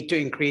the need to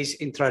increase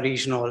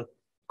intra-regional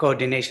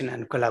coordination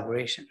and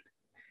collaboration.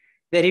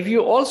 The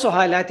review also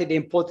highlighted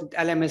important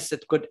elements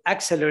that could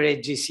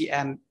accelerate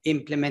GCM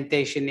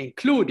implementation,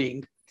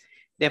 including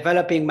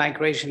developing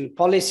migration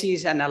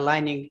policies and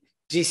aligning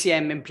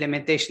GCM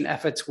implementation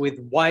efforts with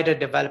wider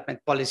development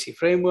policy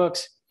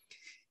frameworks,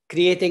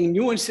 creating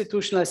new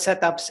institutional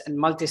setups and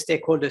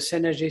multi-stakeholder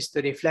synergies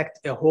to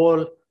reflect a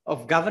whole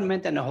of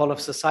government and a whole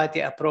of society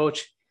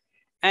approach,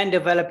 and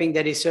developing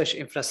the research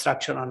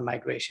infrastructure on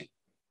migration.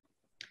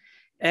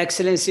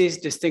 Excellencies,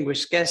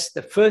 distinguished guests,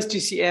 the first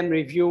GCM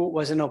review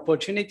was an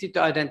opportunity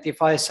to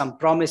identify some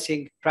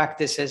promising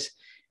practices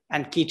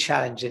and key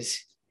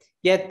challenges.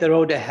 Yet the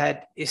road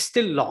ahead is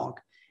still long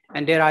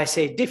and, dare I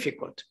say,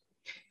 difficult.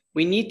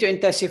 We need to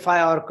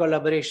intensify our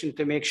collaboration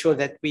to make sure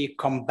that we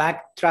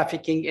combat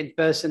trafficking in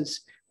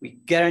persons, we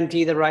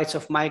guarantee the rights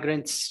of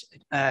migrants,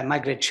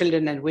 migrant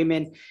children and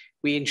women,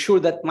 we ensure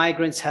that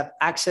migrants have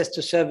access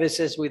to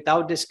services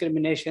without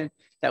discrimination,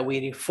 that we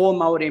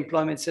reform our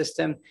employment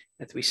system,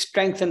 that we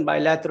strengthen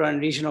bilateral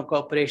and regional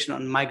cooperation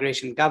on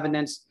migration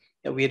governance,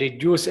 that we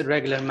reduce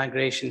irregular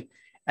migration,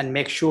 and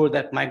make sure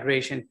that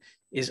migration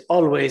is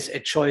always a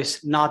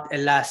choice, not a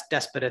last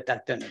desperate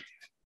alternative.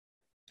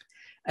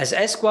 As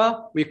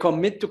ESWA, we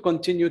commit to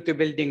continue to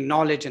building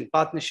knowledge and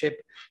partnership,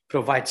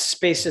 provide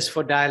spaces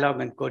for dialogue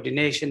and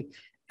coordination,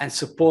 and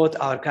support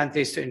our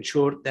countries to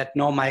ensure that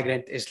no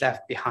migrant is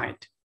left behind.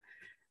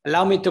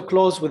 Allow me to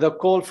close with a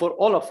call for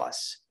all of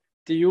us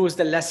to use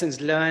the lessons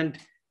learned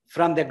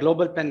from the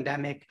global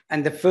pandemic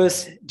and the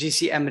first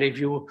GCM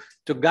review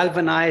to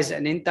galvanize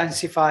and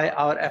intensify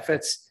our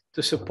efforts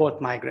to support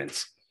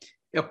migrants.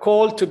 A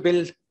call to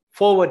build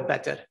forward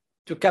better,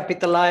 to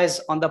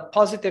capitalize on the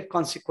positive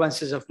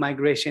consequences of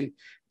migration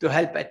to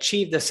help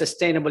achieve the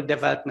sustainable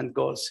development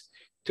goals.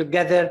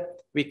 Together,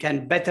 we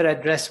can better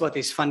address what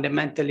is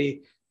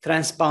fundamentally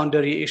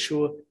transboundary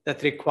issue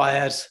that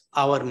requires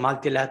our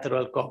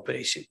multilateral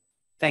cooperation.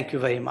 Thank you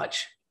very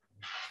much.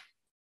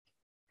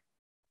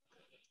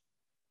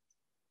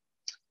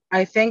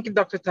 I thank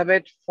Dr.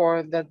 Tabet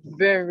for that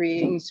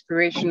very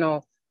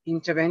inspirational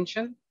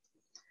intervention.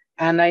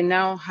 And I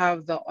now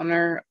have the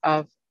honor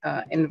of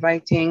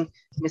inviting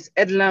Ms.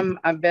 Edlam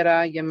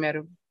Abera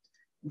Yameru,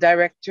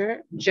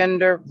 Director,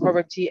 Gender,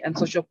 Poverty, and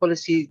Social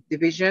Policy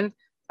Division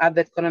at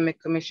the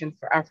Economic Commission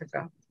for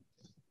Africa,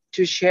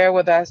 to share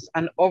with us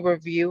an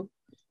overview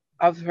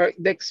of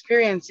the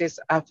experiences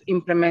of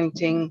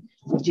implementing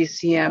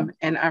GCM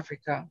in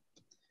Africa.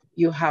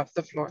 You have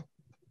the floor.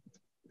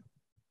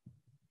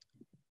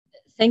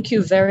 Thank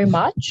you very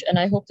much. And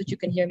I hope that you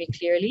can hear me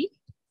clearly.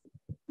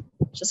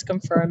 Just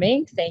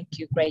confirming. Thank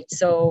you. Great.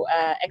 So,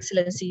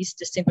 Excellencies,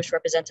 distinguished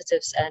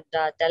representatives, and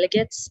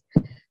delegates,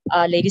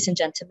 ladies and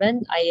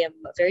gentlemen, I am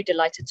very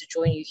delighted to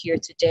join you here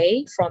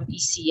today from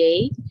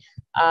ECA.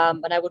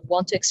 And I would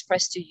want to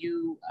express to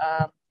you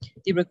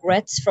the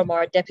regrets from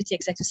our Deputy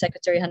Executive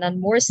Secretary,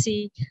 Hanan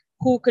Morsi,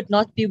 who could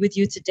not be with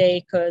you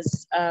today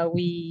because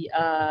we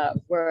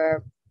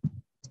were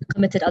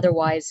committed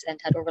otherwise and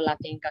had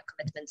overlapping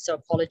commitments. So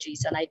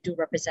apologies, and I do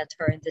represent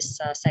her in this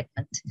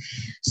segment.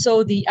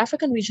 So the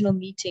African Regional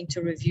Meeting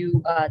to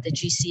review the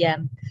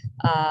GCM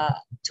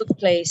took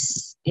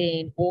place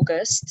in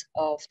August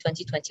of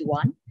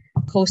 2021,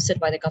 hosted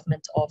by the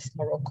government of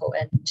Morocco.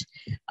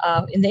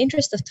 And in the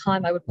interest of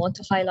time, I would want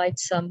to highlight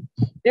some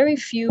very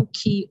few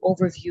key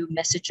overview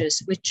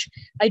messages, which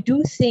I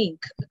do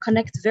think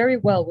connect very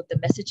well with the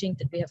messaging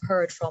that we have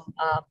heard from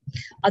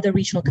other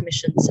regional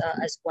commissions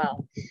as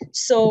well.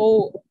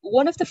 So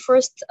one of the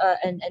first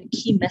and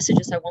key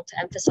messages I want to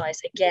emphasize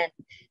again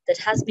that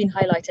has been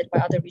highlighted by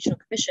other regional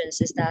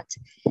commissions is that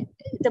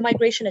the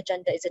migration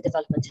agenda is a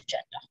development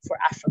agenda for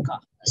Africa,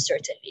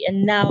 certainly,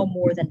 and now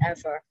more than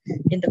ever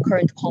in the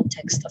current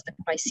context of the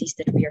crises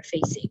that we are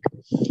facing.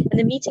 And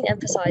the meeting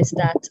emphasized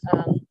that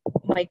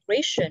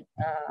migration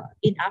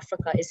in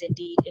Africa is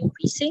indeed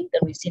increasing,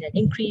 and we've seen an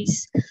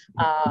increase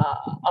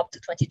up to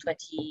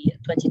 2020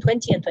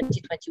 and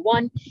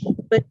 2021.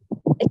 But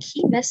a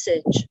key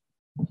message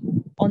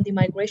on the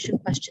migration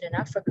question in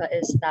Africa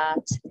is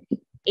that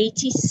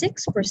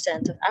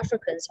 86% of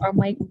Africans are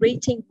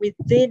migrating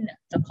within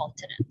the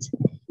continent.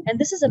 And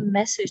this is a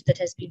message that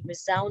has been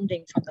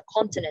resounding from the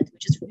continent,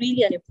 which is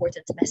really an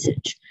important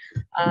message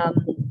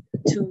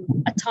to,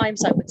 at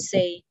times, I would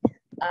say,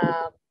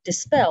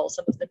 dispel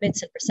some of the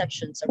myths and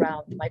perceptions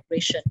around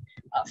migration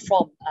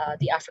from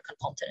the African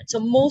continent. So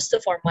most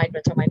of our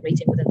migrants are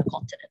migrating within the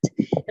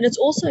continent. And it's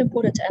also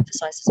important to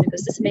emphasize this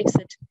because this makes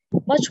it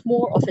much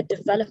more of a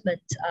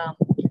development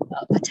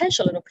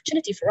potential and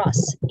opportunity for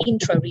us.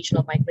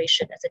 Intra-regional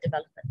migration as a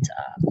development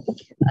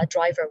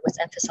driver was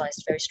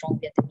emphasized very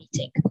strongly at the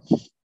meeting.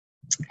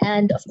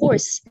 And of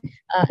course,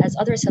 as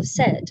others have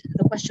said,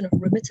 the question of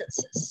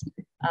remittances,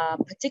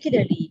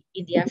 particularly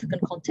in the African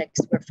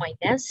context where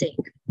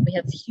we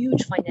have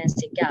huge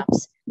financing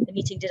gaps. The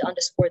meeting did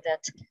underscore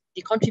that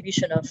the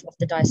contribution of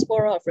the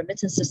diaspora, of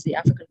remittances to the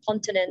African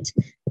continent,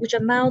 which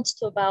amounts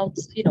to about,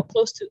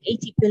 close to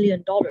 $80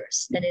 billion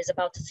and is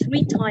about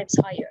 3 times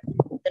higher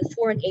than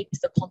foreign aid to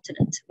the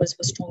continent was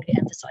strongly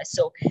emphasized.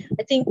 So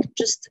I think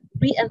just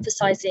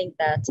re-emphasizing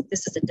that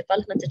this is a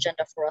development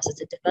agenda for us,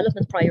 it's a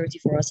development priority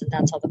for us, and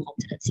that's how the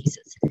continent sees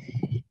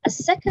it. A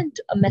second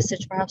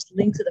message, perhaps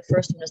linked to the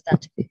first one, is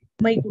that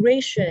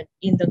migration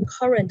in the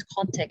current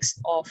context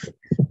of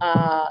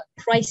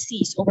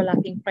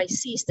overlapping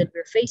crises that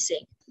we're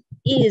facing,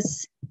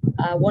 is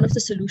one of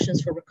the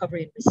solutions for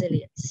recovery and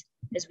resilience.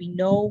 As we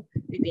know,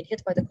 we've been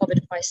hit by the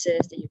COVID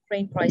crisis, the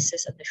Ukraine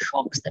crisis, and the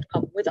shocks that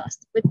come with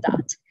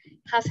that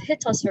have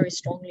hit us very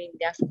strongly in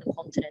the African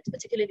continent,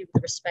 particularly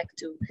with respect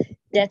to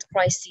debt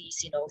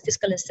crises,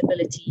 fiscal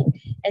instability.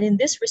 And in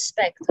this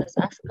respect, as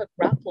Africa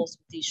grapples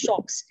with these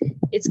shocks,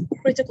 it's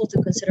critical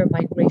to consider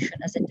migration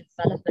as a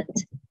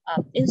development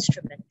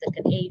instrument that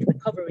can aid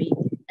recovery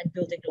and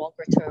building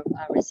longer-term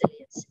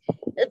resilience.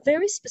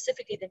 Very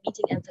specifically, the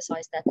meeting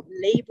emphasized that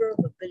labor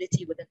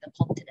mobility within the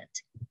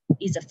continent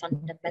is a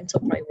fundamental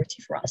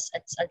priority for us.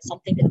 It's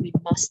something that we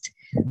must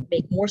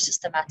make more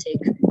systematic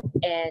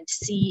and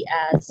see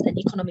as an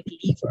economic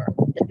lever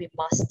that we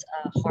must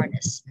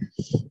harness.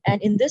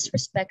 And in this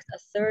respect, a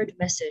third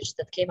message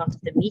that came out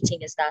of the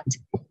meeting is that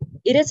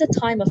it is a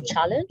time of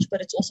challenge,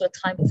 but it's also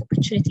a time of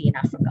opportunity in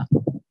Africa.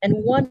 And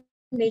one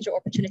major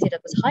opportunity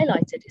that was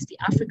highlighted is the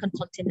African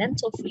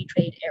Continental Free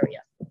Trade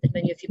Area that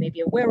many of you may be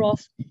aware of.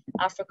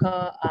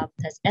 Africa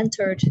has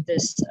entered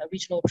this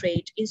regional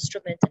trade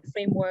instrument and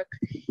framework,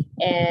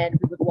 and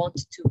we would want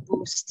to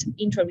boost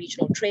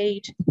intra-regional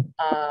trade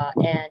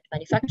and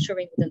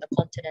manufacturing within the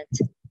continent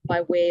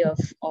by way of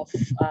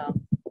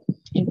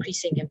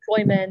increasing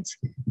employment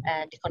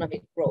and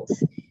economic growth.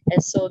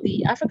 And so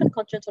the African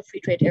Continental Free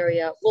Trade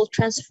Area will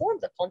transform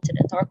the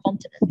continent, our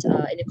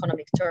continent, in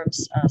economic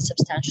terms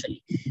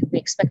substantially. We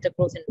expect a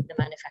growth in the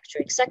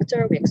manufacturing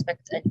sector. We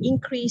expect an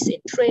increase in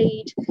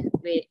trade.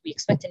 We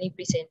expect an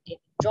increase in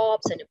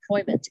jobs and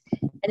employment.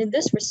 And in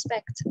this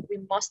respect, we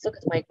must look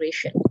at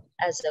migration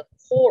as a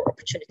core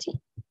opportunity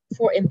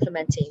for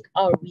implementing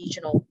our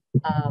regional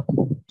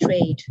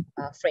trade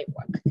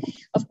framework.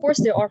 Of course,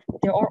 there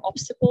are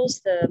obstacles.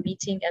 The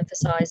meeting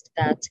emphasized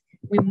that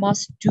we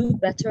must do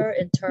better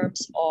in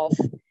terms of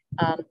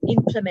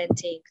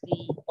implementing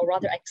or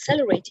rather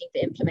accelerating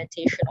the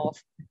implementation of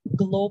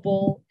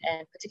global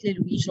and particularly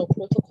regional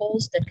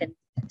protocols that can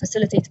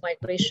facilitate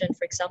migration.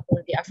 For example,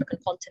 in the African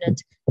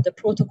continent, the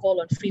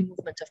Protocol on Free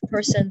Movement of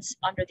Persons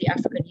under the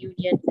African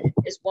Union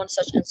is one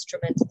such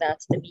instrument that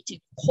the meeting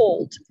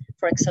called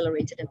for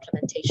accelerated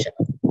implementation.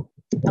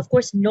 Of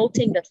course,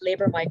 noting that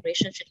labor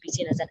migration should be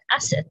seen as an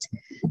asset,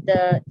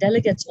 the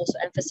delegates also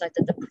emphasized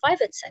that the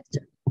private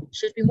sector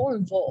should be more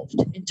involved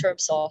in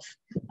terms of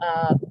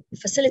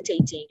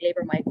facilitating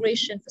labor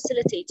migration,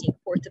 facilitating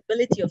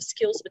portability of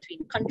skills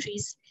between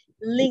countries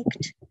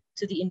linked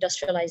to the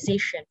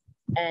industrialization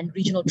and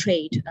regional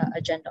trade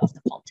agenda of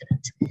the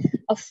continent.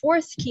 A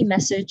fourth key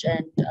message,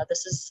 and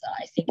this is,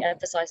 I think,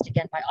 emphasized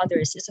again by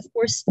others, is, of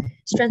course,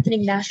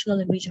 strengthening national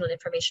and regional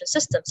information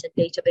systems and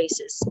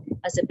databases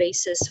as a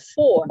basis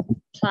for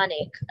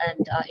planning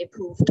and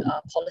improved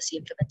policy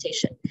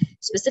implementation,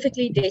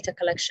 specifically data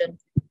collection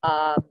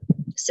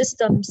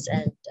systems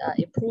and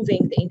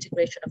improving the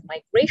integration of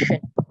migration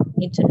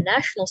into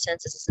national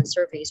censuses and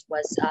surveys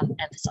was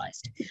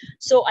emphasized.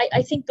 So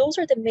I think those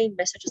are the main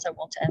messages I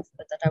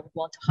would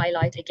want to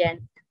highlight.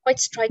 Again, quite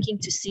striking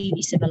to see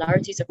the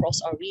similarities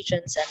across our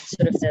regions and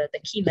sort of the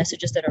key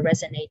messages that are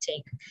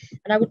resonating.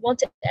 And I would want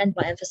to end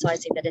by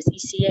emphasizing that as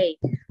ECA,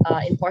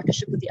 in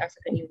partnership with the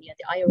African Union,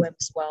 the IOM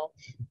as well,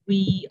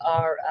 we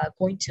are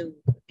going to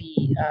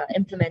be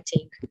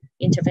implementing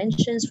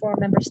interventions for our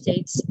member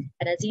states.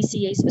 And as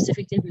ECA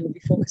specifically, we will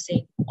be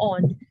focusing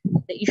on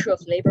the issue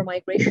of labor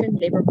migration,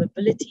 labor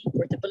mobility,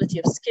 portability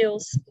of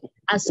skills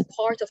as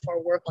part of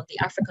our work on the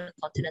African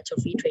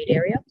Continental Free Trade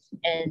Area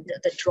and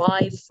the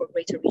drive for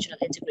greater regional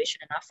integration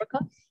in Africa.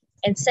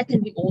 And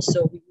secondly,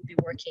 also, we will be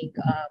working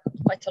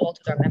quite a lot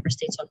with our member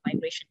states on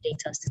migration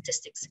data and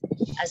statistics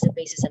as a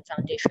basis and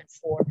foundation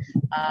for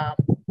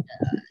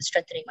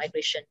strengthening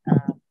migration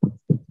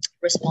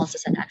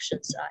responses and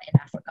actions in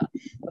Africa.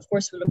 Of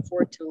course, we look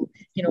forward to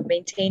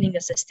maintaining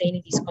and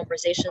sustaining these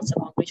conversations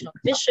among regional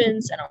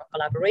commissions and our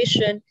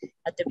collaboration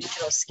at the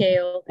regional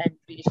scale, and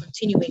really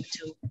continuing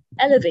to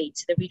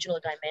elevate the regional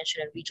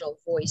dimension and regional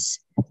voice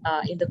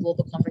in the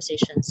global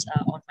conversations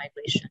on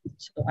migration.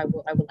 So I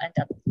will end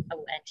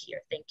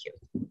here. Thank you.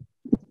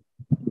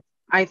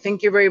 I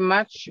thank you very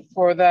much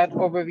for that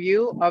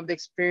overview of the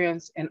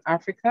experience in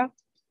Africa.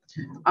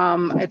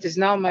 It is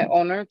now my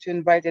honor to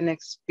invite the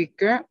next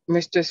speaker,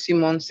 Mr.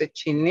 Simon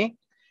Cecchini,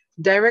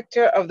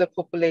 Director of the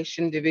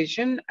Population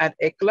Division at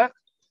ECLAC,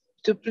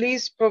 to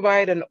please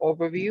provide an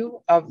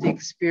overview of the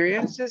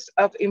experiences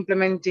of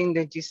implementing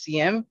the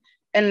GCM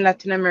in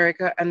Latin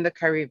America and the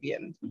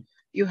Caribbean.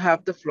 You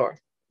have the floor.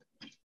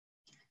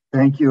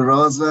 Thank you,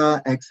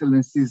 Rosa.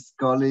 Excellencies,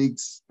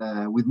 colleagues.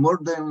 With more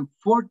than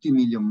 40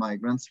 million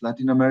migrants,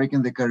 Latin America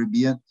and the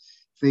Caribbean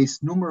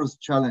face numerous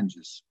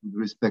challenges with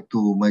respect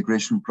to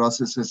migration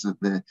processes at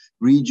the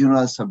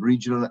regional,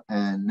 sub-regional,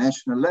 and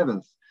national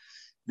levels.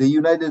 The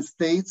United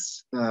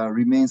States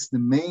remains the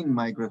main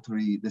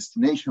migratory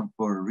destination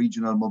for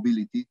regional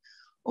mobility,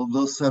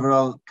 although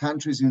several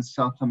countries in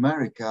South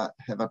America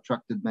have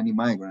attracted many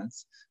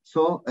migrants.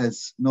 So,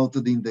 as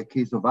noted in the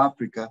case of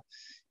Africa,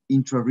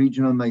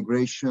 intra-regional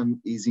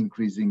migration is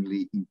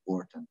increasingly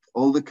important.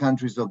 All the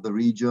countries of the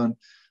region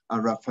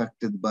are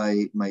affected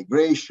by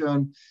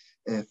migration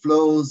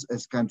flows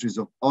as countries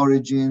of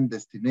origin,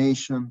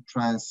 destination,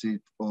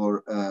 transit,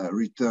 or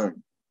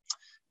return.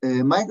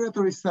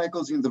 Migratory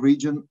cycles in the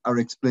region are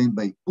explained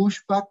by push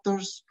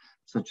factors,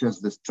 such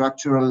as the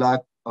structural lack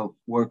of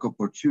work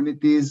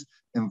opportunities,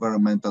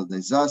 environmental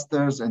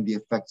disasters, and the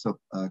effects of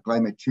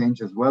climate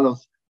change, as well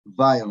as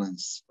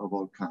violence of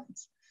all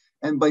kinds,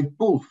 and by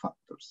pull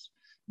factors,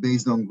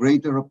 based on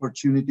greater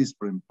opportunities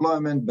for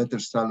employment, better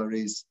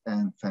salaries,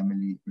 and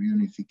family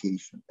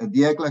reunification. At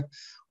the ECLAC,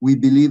 we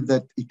believe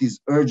that it is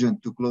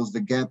urgent to close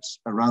the gaps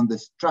around the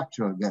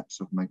structural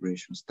gaps of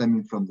migration,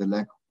 stemming from the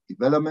lack of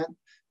development,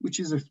 which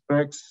is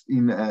expressed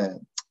in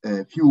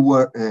few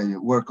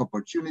work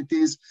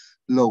opportunities,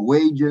 low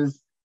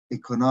wages,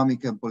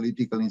 economic and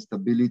political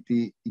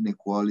instability,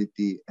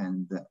 inequality,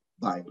 and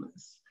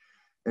violence.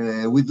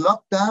 With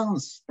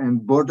lockdowns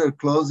and border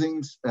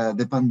closings,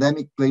 the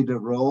pandemic played a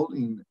role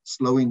in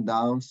slowing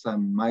down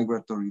some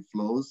migratory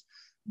flows,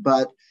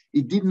 but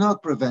it did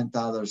not prevent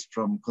others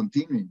from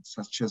continuing,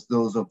 such as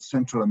those of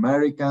Central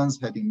Americans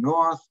heading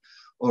north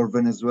or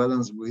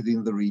Venezuelans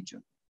within the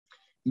region.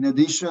 In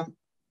addition,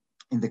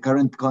 in the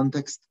current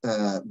context,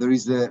 there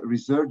is a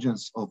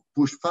resurgence of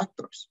push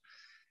factors.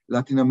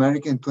 Latin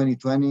America in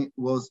 2020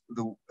 was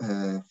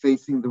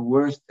facing the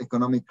worst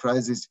economic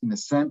crisis in a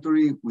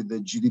century, with a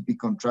GDP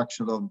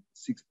contraction of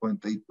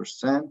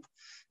 6.8%.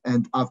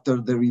 And after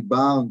the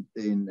rebound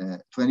in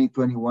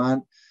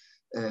 2021,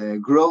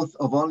 growth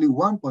of only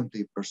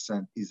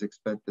 1.8% is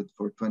expected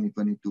for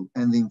 2022.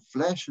 And the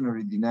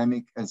inflationary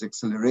dynamic has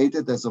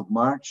accelerated as of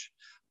March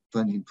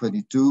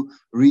 2022.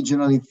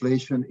 Regional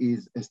inflation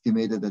is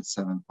estimated at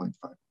 7.5%.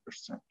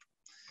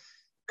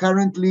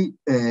 Currently,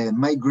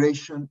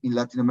 migration in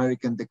Latin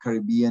America and the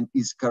Caribbean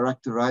is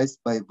characterized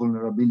by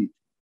vulnerability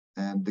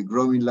and the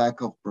growing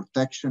lack of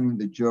protection in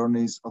the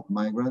journeys of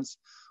migrants,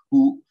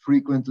 who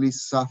frequently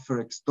suffer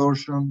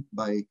extortion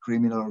by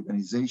criminal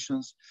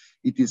organizations.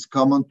 It is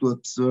common to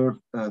observe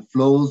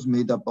flows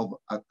made up of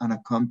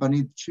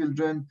unaccompanied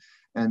children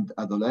and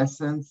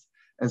adolescents,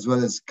 as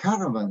well as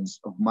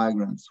caravans of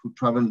migrants who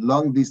travel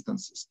long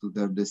distances to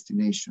their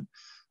destination.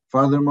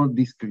 Furthermore,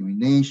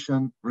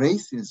 discrimination,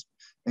 racism,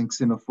 and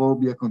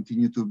xenophobia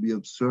continue to be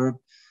observed,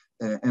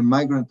 and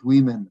migrant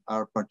women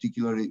are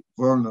particularly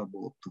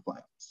vulnerable to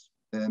violence.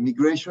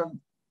 Migration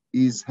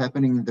is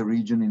happening in the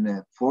region in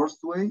a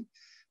forced way,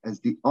 as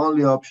the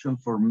only option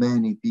for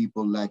many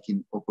people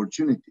lacking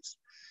opportunities.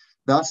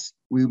 Thus,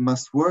 we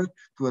must work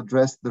to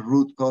address the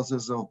root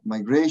causes of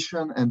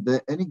migration, and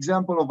an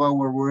example of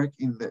our work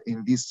in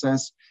this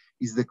sense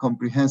is the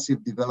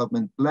Comprehensive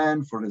Development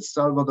Plan for El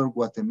Salvador,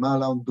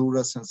 Guatemala,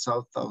 Honduras, and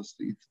Southeast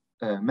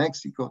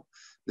Mexico,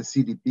 the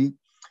CDP.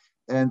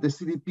 And the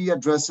CDP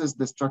addresses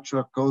the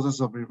structural causes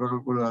of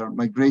irregular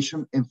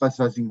migration,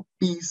 emphasizing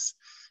peace,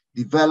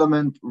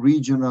 development,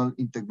 regional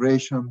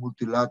integration,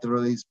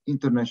 multilateralism,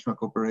 international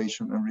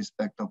cooperation, and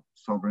respect of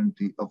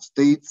sovereignty of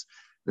states.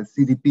 The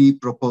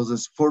CDP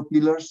proposes 4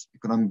 pillars: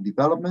 economic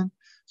development,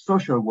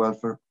 social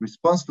welfare,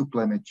 response to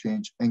climate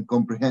change, and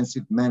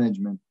comprehensive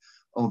management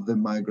of the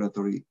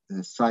migratory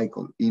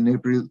cycle. In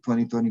April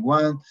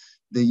 2021,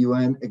 the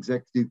UN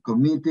Executive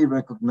Committee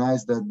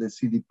recognized that the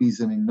CDP is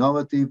an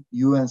innovative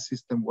UN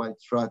system-wide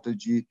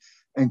strategy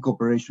and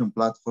cooperation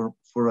platform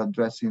for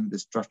addressing the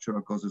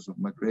structural causes of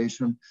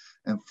migration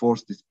and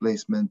forced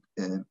displacement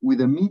with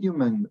a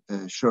medium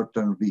and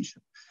short-term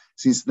vision.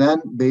 Since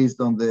then, based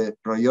on the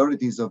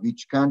priorities of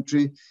each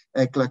country,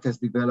 ECLAC has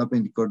developed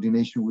in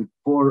coordination with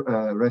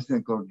 4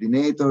 resident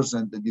coordinators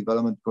and the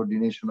Development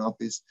Coordination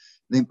Office,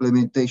 the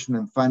implementation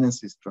and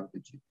financing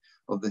strategy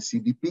of the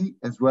CDP,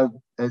 as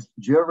well as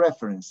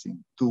georeferencing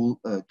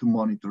tool to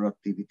monitor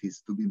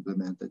activities to be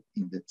implemented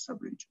in the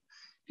sub-region.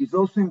 It's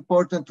also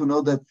important to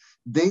know that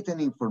data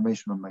and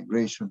information on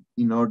migration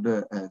in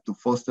order to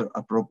foster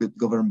appropriate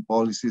government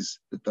policies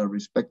that are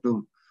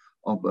respectful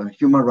of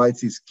human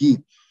rights is key.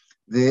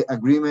 the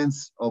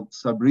agreements of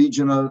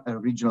sub-regional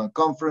and regional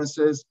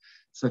conferences,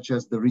 such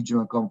as the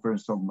Regional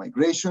Conference on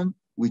Migration,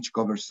 which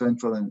covers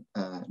Central and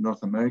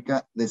North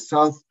America, the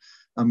South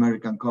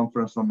American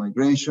Conference on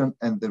Migration,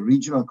 and the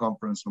Regional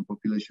Conference on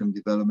Population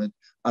Development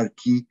are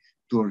key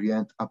to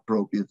orient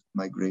appropriate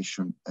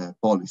migration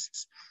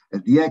policies.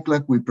 At the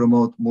ECLAC, we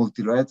promote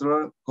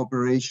multilateral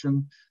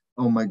cooperation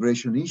on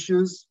migration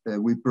issues.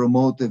 We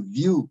promote a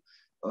view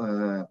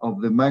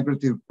of the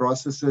migratory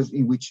processes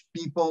in which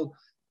people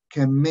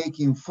can make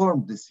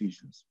informed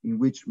decisions, in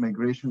which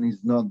migration is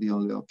not the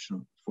only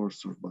option for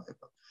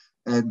survival.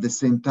 At the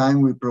same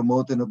time, we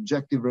promote an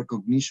objective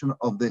recognition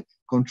of the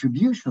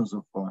contributions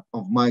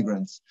of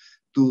migrants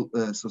to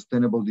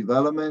sustainable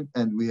development,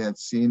 and we have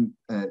seen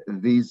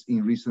these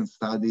in recent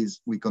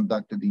studies we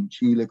conducted in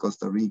Chile,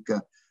 Costa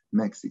Rica,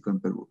 Mexico,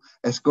 and Peru.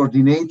 As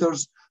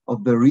coordinators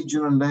of the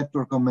regional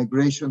network on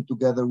migration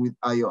together with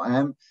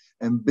IOM,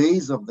 and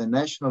based on the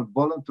national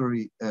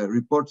voluntary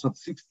reports of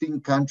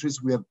 16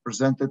 countries, we have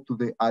presented to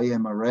the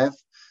IMRF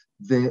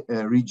the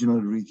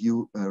regional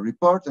review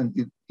report. And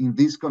in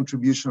this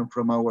contribution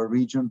from our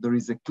region, there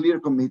is a clear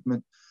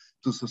commitment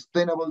to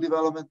sustainable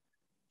development,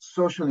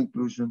 social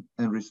inclusion,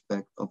 and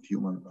respect of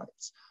human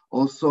rights.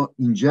 Also,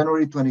 in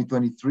January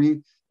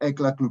 2023,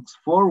 ECLAC looks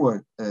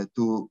forward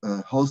to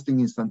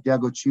hosting in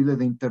Santiago, Chile,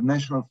 the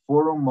International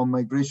Forum on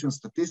Migration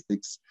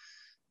Statistics,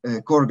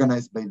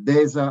 co-organized by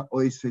DESA,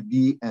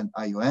 OECD, and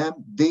IOM.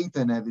 Data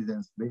and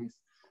evidence-based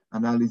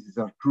analysis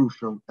are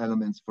crucial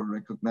elements for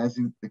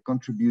recognizing the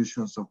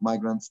contributions of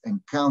migrants and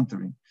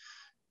countering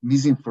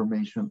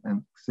misinformation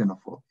and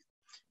xenophobia.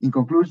 In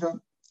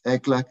conclusion,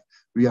 ECLAC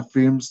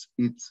reaffirms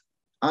its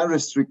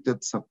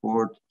unrestricted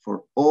support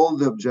for all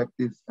the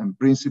objectives and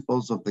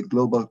principles of the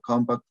Global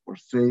Compact for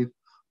safe,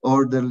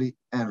 orderly,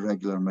 and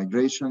regular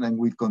migration, and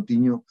will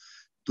continue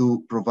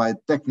to provide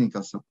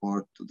technical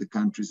support to the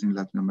countries in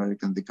Latin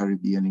America and the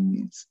Caribbean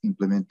in its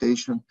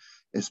implementation,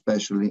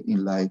 especially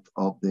in light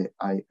of the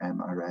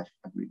IMRF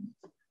agreement.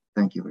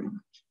 Thank you very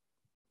much.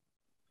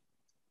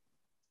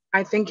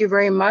 I thank you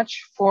very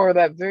much for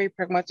that very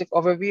pragmatic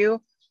overview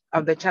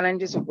of the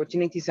challenges,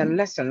 opportunities, and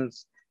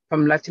lessons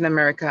from Latin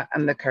America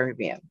and the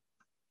Caribbean.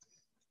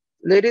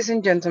 Ladies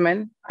and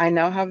gentlemen, I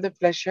now have the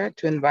pleasure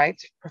to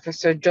invite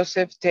Professor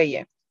Joseph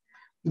Teye,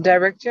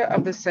 Director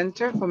of the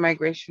Center for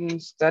Migration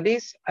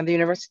Studies at the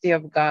University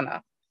of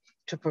Ghana,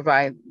 to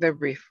provide their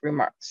brief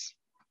remarks.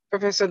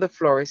 Professor, the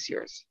floor is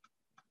yours.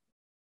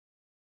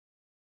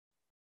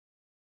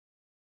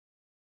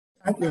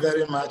 Thank you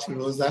very much,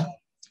 Rosa.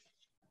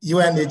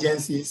 UN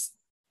agencies,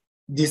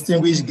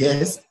 distinguished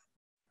guests,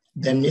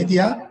 the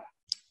media,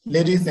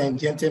 ladies and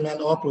gentlemen,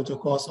 all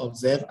protocols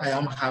observed, I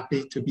am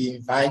happy to be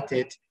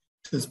invited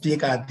to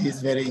speak at this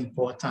very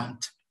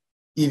important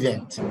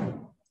event.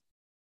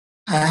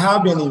 I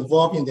have been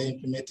involved in the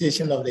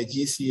implementation of the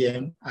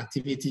GCM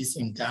activities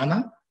in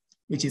Ghana,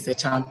 which is a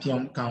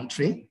champion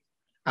country.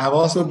 I've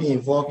also been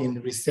involved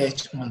in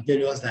research on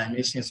various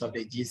dimensions of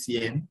the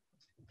GCM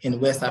in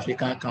West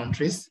African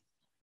countries.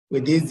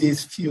 With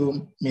these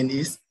few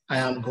minutes, I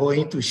am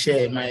going to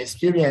share my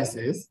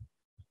experiences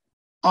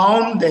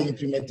on the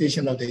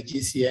implementation of the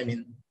GCM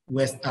in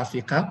West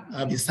Africa.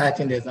 I'll be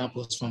citing the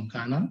examples from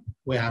Ghana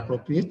where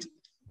appropriate.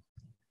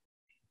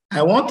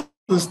 I want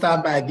to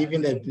start by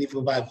giving a brief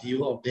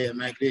overview of the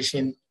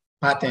migration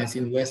patterns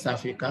in West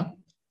Africa.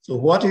 So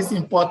what is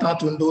important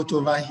to note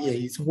over here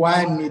is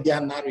why media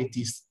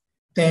narratives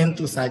tend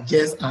to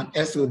suggest an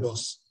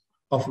exodus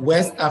of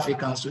West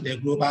Africans to the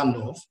global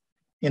north.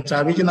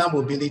 Intra-regional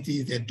mobility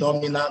is the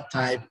dominant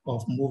type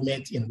of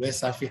movement in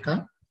West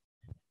Africa.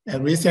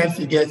 And recent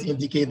figures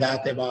indicate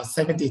that about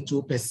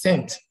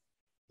 72%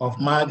 of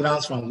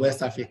migrants from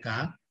West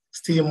Africa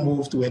still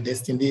move to a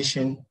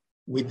destination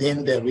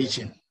within the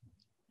region.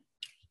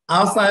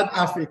 Outside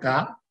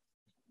Africa,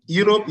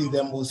 Europe is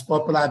the most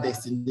popular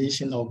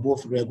destination of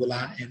both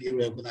regular and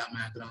irregular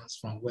migrants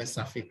from West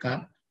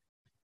Africa.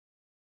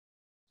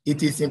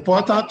 It is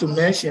important to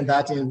mention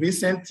that in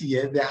recent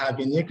years, there have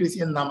been an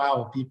increasing number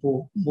of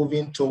people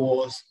moving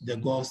towards the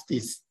Gulf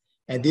states,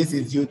 and this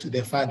is due to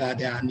the fact that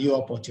there are new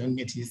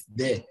opportunities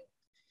there.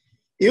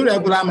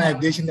 Irregular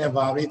migration and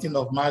variety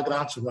of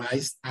migrants'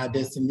 rise at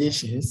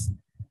destinations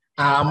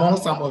are among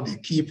some of the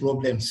key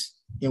problems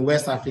in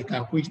West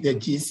Africa, which the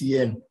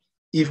GCM,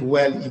 if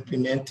well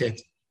implemented,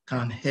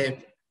 can help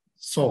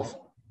solve.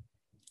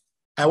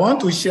 I want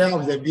to share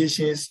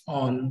observations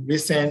on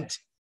recent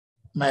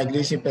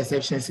migration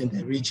perceptions in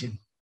the region.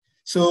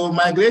 So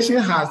migration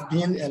has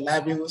been a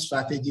livelihood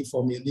strategy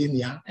for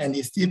millennia and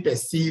is still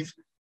perceived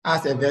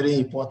as a very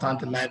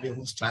important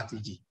livelihood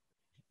strategy.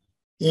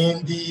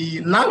 In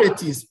the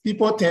narratives,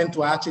 people tend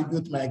to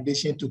attribute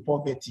migration to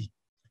poverty,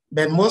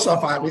 but most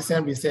of our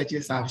recent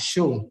researches have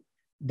shown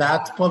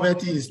that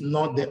poverty is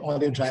not the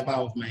only driver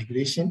of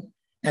migration,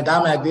 and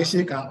that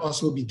migration can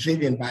also be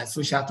driven by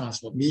social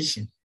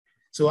transformation.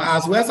 So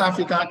as West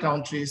African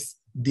countries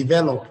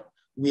develop,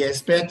 we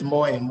expect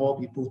more and more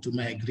people to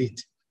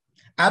migrate.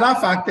 Other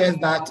factors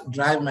that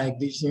drive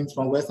migration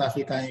from West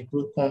Africa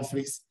include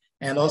conflicts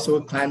and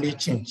also climate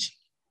change.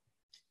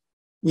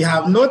 We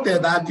have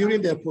noted that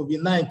during the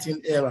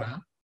COVID-19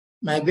 era,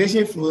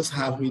 migration flows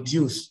have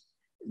reduced.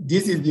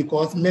 This is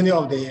because many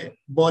of the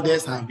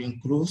borders have been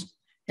closed,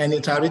 and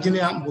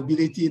intra-regional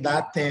mobility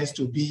that tends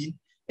to be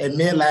a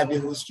main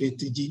livelihood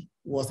strategy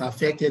was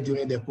affected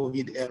during the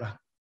COVID era.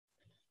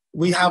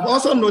 We have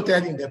also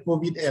noted in the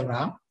COVID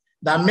era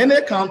that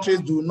many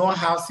countries do not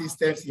have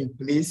systems in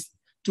place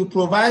to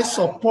provide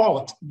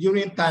support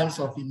during times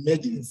of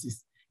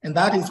emergencies. And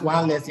that is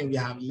one lesson we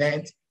have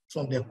learned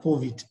from the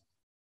COVID.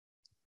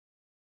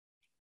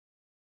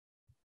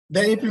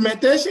 The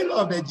implementation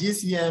of the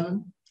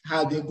GCM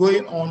has been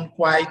going on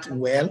quite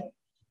well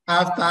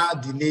after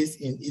delays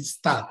in its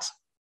start.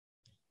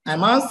 I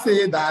must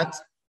say that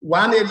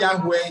one area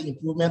where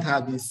improvement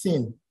has been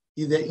seen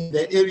is in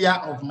the area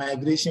of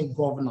migration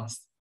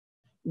governance.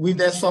 With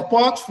the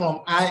support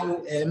from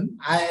IOM,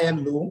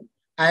 ILO,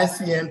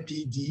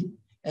 ICMPD,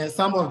 and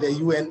some of the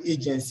UN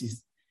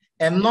agencies,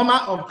 a number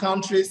of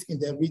countries in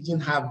the region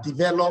have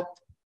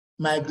developed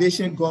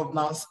migration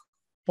governance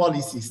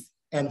policies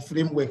and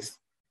frameworks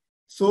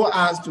so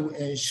as to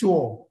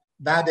ensure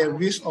that the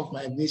risks of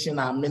migration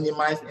are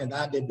minimized and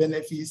that the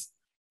benefits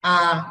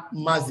are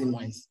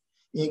maximized.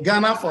 In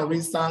Ghana, for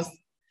instance,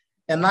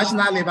 a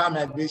national labor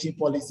migration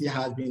policy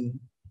has been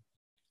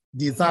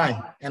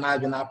designed and has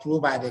been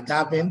approved by the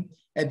government.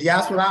 A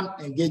diaspora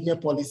engagement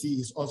policy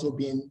is also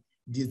being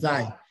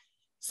designed.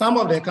 Some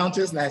of the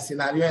countries like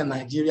Sierra Leone and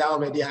Nigeria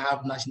already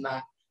have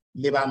national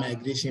labor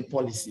migration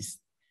policies.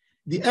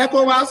 The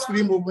ECOWAS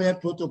Free Movement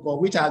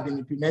Protocol, which has been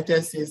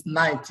implemented since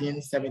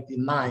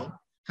 1979,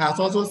 has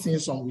also seen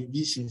some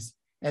revisions,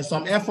 and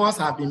some efforts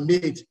have been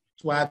made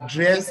to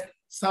address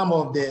some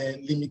of the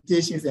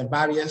limitations and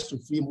barriers to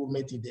free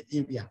movement in the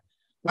area.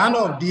 One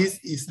of these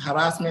is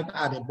harassment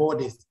at the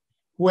borders,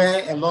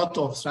 where a lot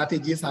of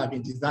strategies have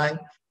been designed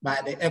by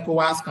the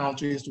ECOWAS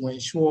countries to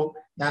ensure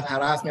that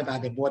harassment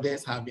at the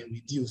borders have been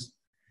reduced.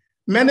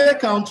 Many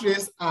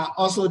countries are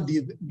also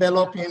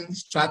developing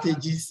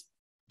strategies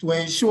to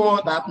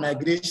ensure that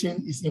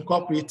migration is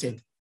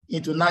incorporated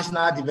into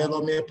national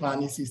development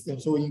planning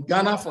systems. So in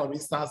Ghana, for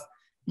instance,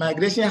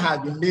 migration has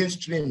been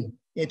mainstreamed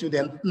into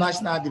the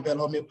national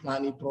development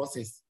planning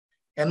process.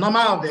 A number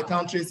of the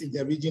countries in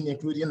the region,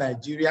 including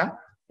Nigeria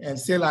and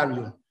Sierra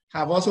Leone,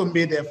 have also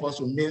made efforts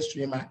to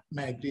mainstream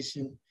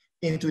migration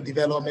into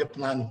development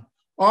planning.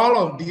 All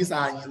of these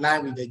are in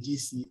line with the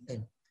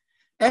GCM.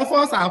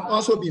 Efforts have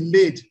also been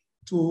made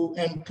to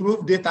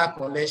improve data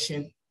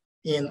collection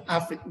in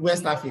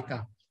West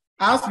Africa.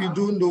 As we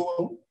do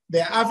know,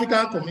 the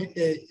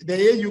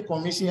AU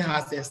Commission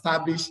has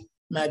established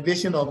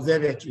migration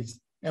observatories,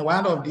 and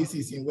one of these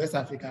is in West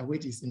Africa,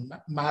 which is in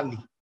Mali.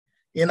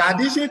 In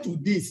addition to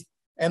this,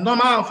 a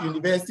number of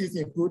universities,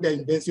 including the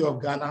University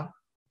of Ghana,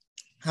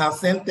 have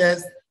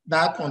centers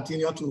that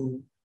continue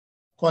to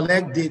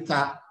collect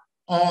data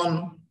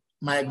on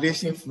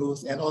migration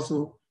flows and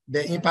also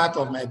the impact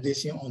of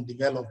migration on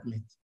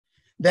development.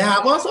 There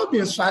have also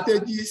been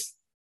strategies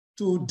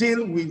to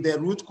deal with the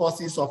root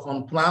causes of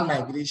unplanned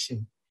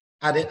migration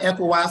at the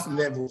ECOWAS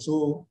level.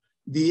 So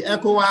the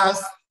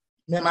ECOWAS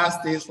member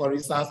states, for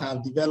instance,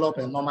 have developed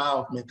a number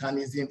of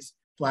mechanisms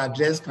to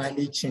address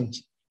climate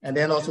change and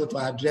then also to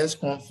address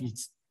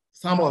conflicts.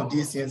 Some of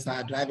these things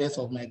are drivers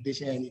of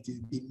migration, and it is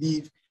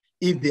believed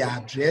if they are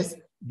addressed,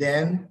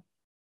 then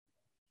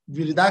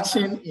the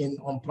reduction in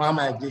unplanned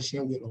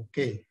migration will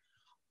occur.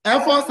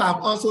 Efforts have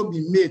also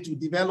been made to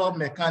develop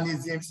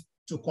mechanisms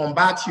to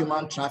combat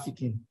human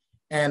trafficking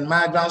and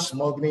migrant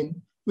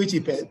smuggling, which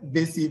is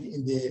pervasive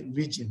in the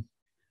region.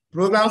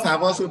 Programs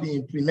have also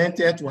been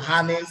implemented to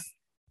harness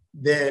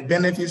the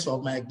benefits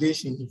of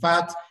migration. In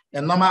fact,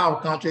 a number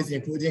of countries,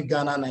 including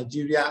Ghana,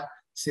 Nigeria,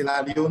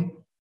 Sierra Leone,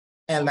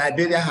 and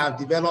Liberia, have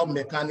developed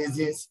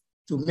mechanisms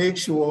to make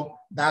sure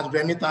that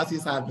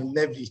remittances have been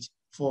leveraged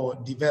for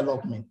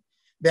development.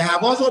 There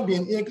have also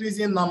been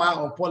increasing number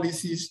of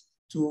policies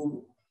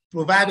to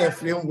provide a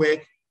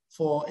framework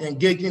for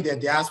engaging the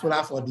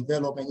diaspora for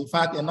development. In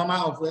fact, a number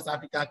of West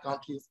African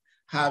countries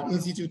have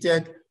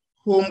instituted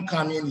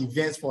homecoming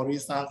events, for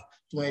instance,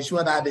 to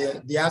ensure that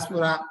the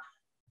diaspora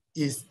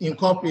is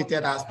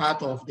incorporated as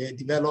part of the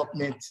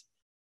development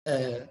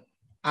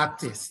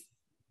actors.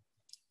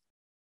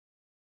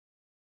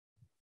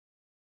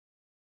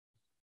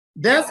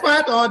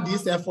 Despite all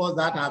these efforts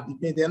that have been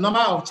made, a number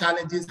of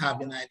challenges have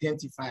been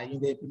identified in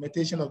the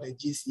implementation of the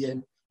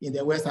GCM in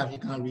the West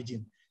African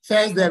region.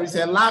 First, there is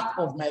a lack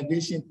of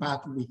migration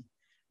pathway.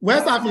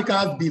 West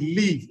Africans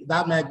believe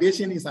that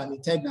migration is an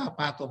integral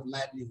part of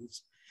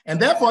livelihoods. And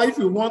therefore, if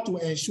we want to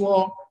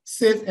ensure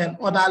safe and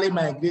orderly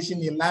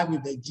migration in line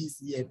with the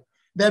GCM,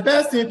 the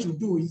best thing to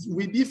do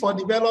will be for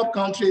developed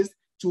countries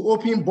to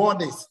open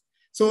borders.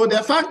 So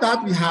the fact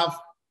that we have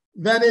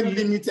very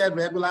limited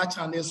regular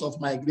channels of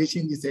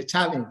migration is a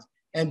challenge.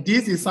 And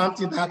this is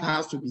something that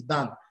has to be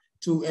done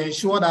to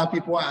ensure that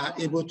people are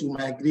able to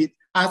migrate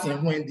as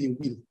and when they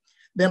will.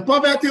 Then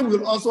poverty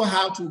will also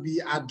have to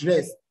be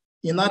addressed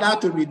in order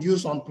to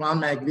reduce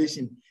unplanned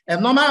migration. A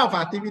number of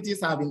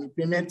activities have been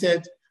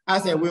implemented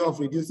as a way of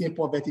reducing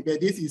poverty,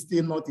 but this is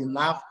still not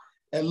enough.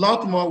 A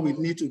lot more will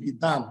need to be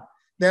done.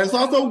 There's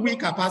also weak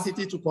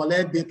capacity to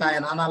collect data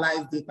and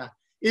analyze data,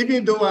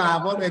 even though I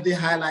have already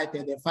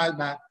highlighted the fact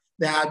that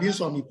there have been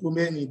some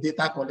improvement in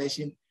data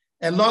collection.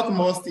 A lot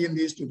more still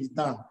needs to be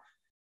done.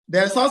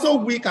 There's also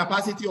weak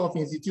capacity of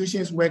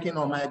institutions working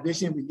on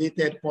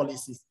migration-related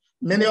policies.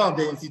 Many of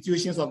the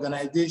institutions,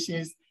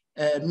 organizations,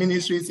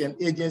 ministries,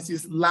 and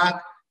agencies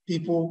lack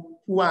people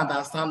who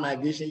understand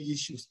migration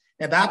issues,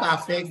 and that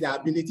affects their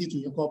ability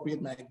to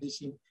incorporate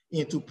migration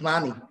into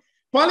planning.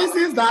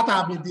 Policies that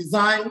have been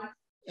designed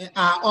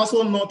are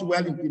also not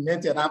well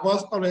implemented. I've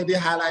also already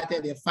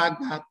highlighted the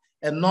fact that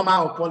a number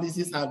of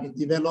policies have been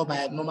developed by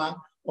a number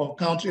of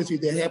countries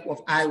with the help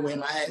of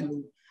IOM,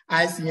 ILO,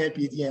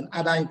 ICMPD, and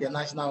other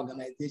international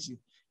organizations.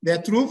 The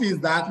truth is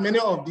that many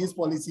of these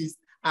policies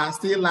are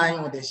still lying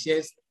on the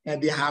shelves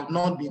and they have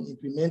not been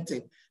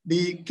implemented.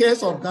 The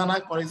case of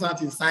Ghana, for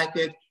instance, is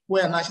cited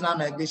where a national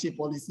migration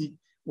policy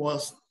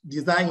was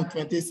designed in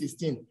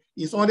 2016.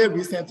 It's only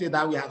recently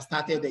that we have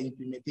started the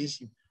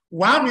implementation.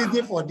 One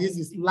reason for this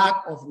is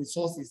lack of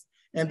resources.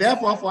 And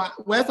therefore, for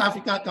West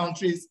African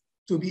countries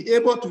to be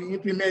able to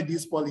implement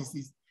these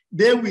policies,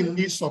 they will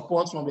need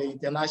support from the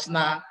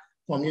international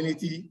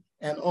community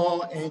and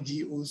all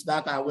NGOs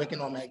that are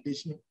working on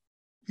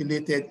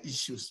migration-related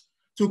issues.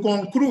 To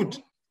conclude,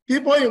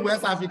 people in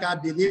West Africa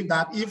believe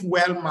that if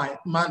well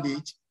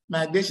managed,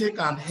 migration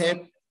can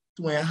help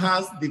to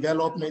enhance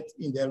development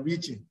in the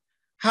region.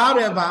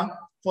 However,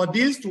 for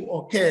this to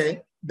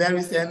occur, there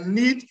is a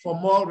need for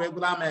more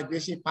regular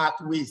migration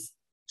pathways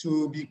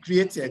to be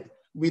created.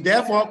 We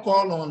therefore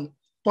call on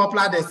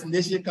popular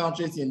destination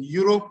countries in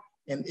Europe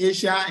and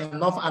Asia and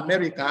North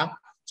America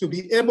to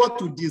be able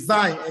to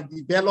design and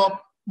develop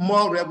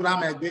more regular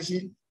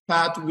migration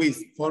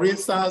pathways. For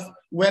instance,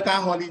 worker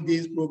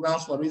holidays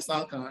programs, for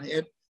instance, can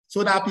help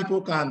so that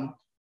people can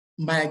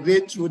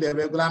migrate through the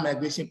regular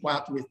migration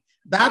pathways.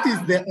 That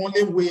is the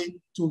only way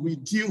to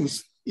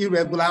reduce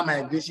irregular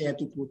migration and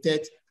to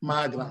protect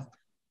migrants.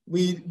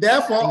 We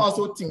therefore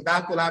also think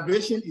that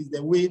collaboration is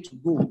the way to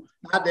go,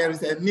 that there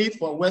is a need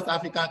for West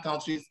African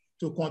countries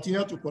to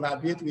continue to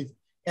collaborate with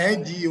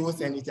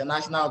NGOs and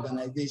international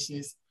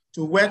organizations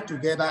to work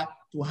together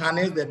to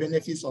harness the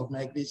benefits of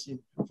migration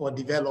for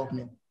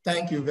development.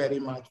 Thank you very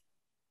much.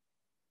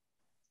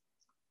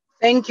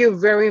 Thank you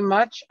very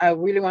much. I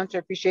really want to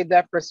appreciate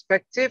that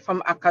perspective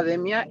from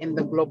academia in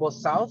the Global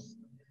South.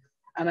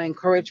 And I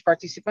encourage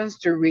participants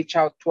to reach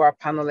out to our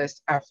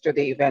panelists after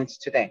the event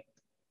today.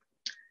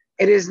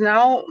 It is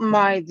now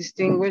my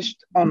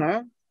distinguished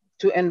honor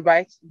to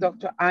invite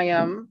Dr.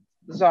 Ayam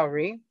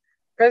Zauri,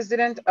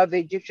 President of the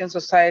Egyptian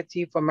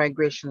Society for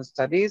Migration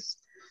Studies,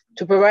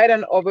 to provide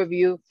an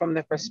overview from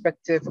the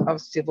perspective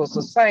of civil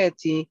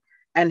society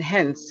and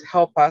hence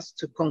help us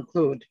to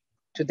conclude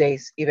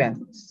today's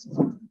events.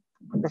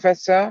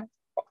 Professor,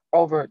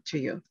 over to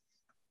you.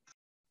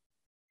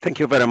 Thank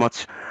you very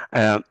much.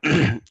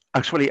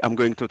 Actually, I'm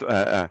going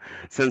to,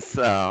 since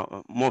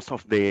most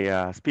of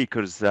the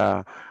speakers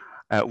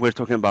we're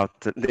talking about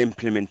the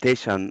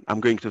implementation, I'm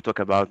going to talk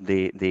about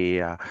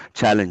the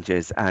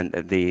challenges and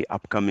the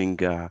upcoming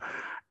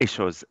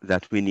issues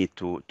that we need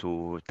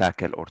to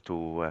tackle or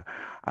to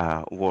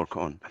work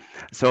on.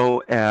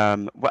 So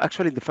well,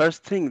 actually the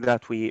first thing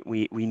that we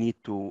need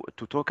to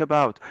talk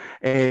about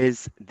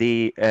is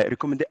the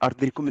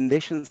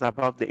recommendations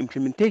about the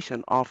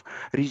implementation of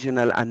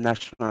regional and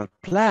national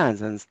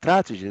plans and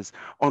strategies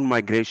on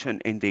migration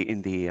in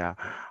the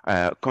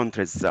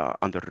countries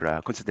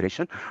under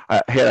consideration.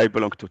 Here I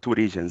belong to two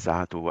regions,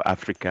 to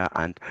Africa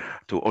and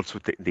to also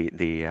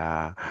the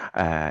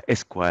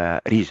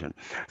ESCWA region.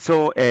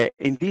 So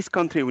in this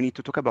country, we need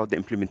to talk about the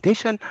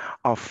implementation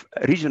of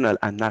regional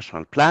and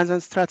national plans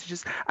and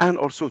strategies, and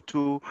also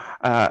to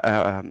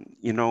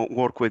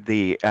work with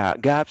the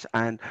gaps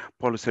and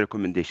policy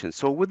recommendations.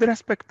 So with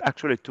respect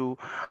actually to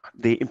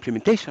the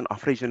implementation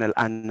of regional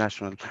and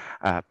national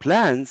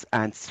plans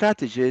and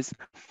strategies,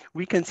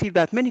 we can see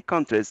that many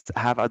countries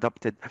have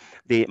adopted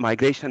the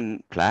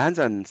migration plans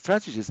and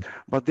strategies,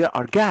 but there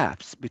are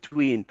gaps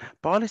between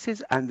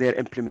policies and their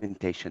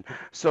implementation,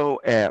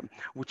 so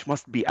which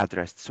must be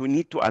addressed. So we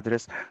need to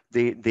address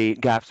the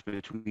gaps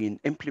between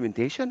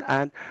implementation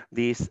and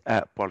these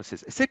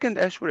policies. A second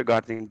issue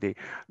regarding the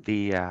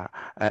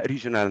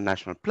regional and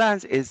national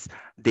plans is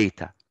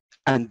data.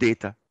 And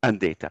data and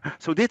data.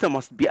 So data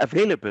must be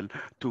available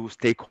to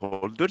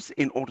stakeholders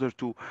in order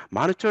to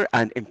monitor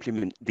and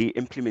implement the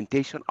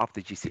implementation of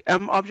the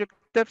GCM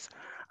objectives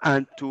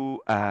and to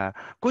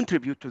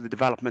contribute to the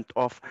development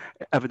of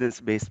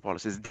evidence-based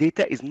policies.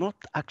 Data is not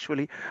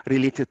actually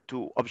related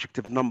to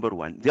objective number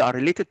 1. They are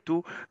related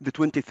to the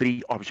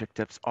 23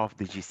 objectives of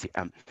the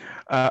GCM.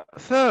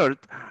 Third,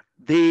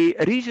 The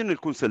regional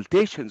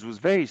consultations with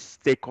various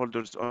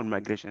stakeholders on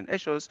migration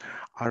issues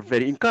are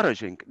very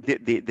encouraging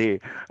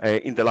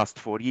in the last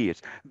 4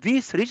 years.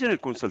 These regional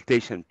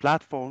consultation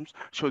platforms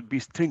should be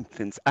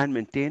strengthened and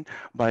maintained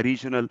by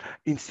regional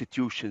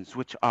institutions,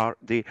 which are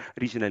the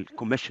regional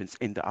commissions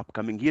in the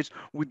upcoming years,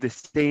 with the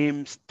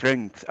same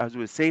strength as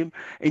the same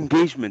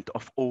engagement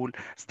of all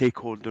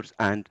stakeholders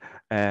and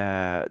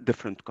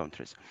different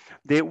countries.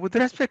 With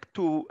respect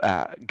to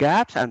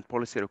gaps and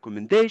policy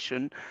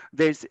recommendation,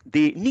 there's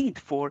the need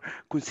for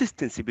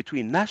consistency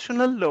between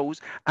national laws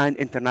and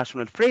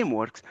international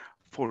frameworks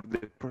for the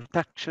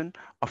protection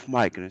of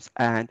migrants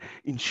and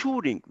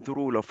ensuring the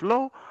rule of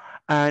law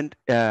and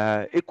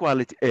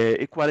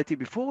equality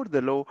before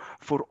the law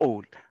for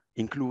all,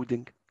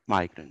 including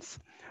migrants.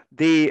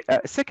 The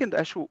second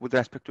issue with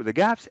respect to the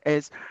gaps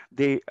is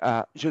the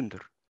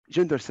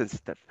gender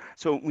sensitive.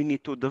 So we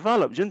need to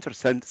develop gender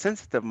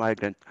sensitive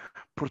migrant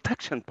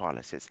protection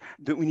policies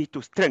that we need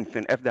to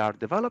strengthen. If they are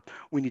developed,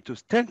 we need to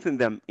strengthen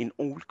them in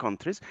all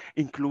countries,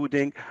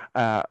 including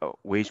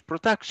wage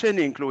protection,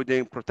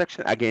 including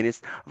protection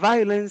against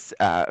violence,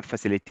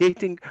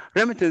 facilitating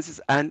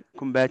remittances, and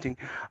combating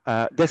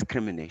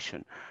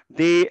discrimination.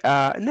 The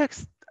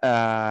next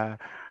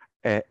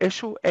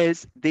issue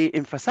is the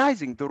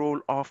emphasizing the role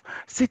of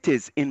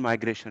cities in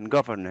migration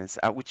governance,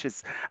 which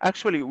is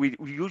actually we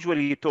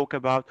usually talk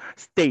about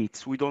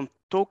states. We don't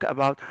talk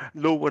about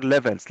lower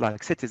levels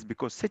like cities,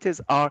 because cities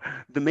are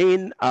the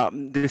main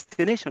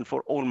destination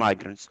for all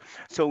migrants.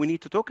 So we need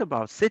to talk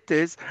about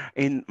cities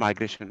in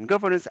migration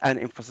governance and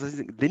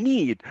emphasizing the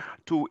need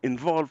to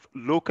involve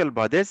local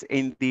bodies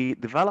in the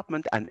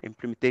development and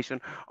implementation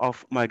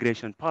of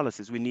migration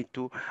policies. We need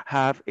to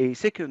have a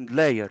second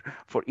layer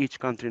for each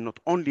country, not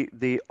only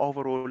the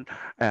overall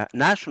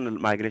national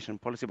migration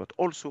policy, but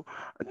also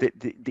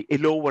the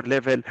lower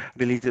level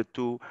related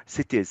to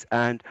cities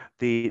and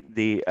the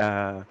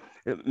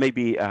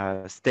maybe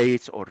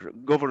states or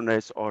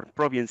governors or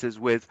provinces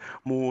with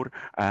more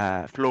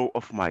flow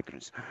of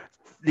migrants.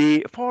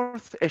 The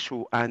fourth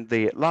issue and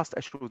the last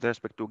issue with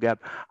respect to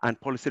gap and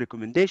policy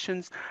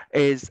recommendations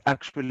is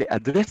actually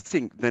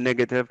addressing the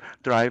negative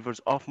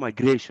drivers of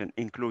migration,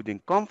 including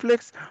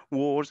conflicts,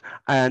 wars,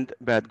 and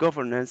bad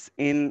governance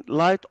in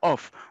light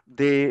of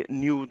the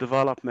new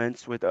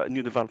developments. With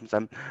new developments,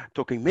 I'm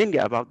talking mainly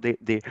about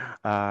the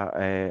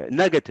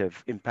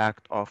negative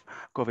impact of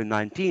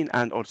COVID-19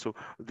 and also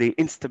the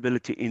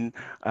instability in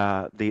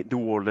the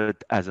world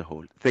as a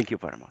whole. Thank you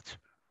very much.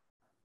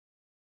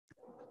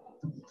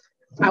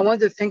 I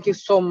want to thank you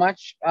so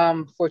much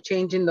for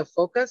changing the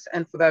focus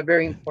and for that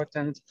very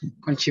important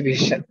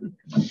contribution.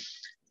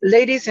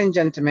 Ladies and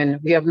gentlemen,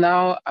 we have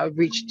now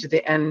reached to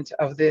the end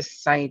of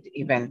this side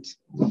event.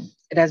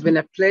 It has been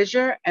a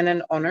pleasure and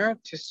an honor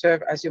to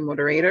serve as your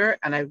moderator,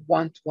 and I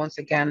want to once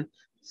again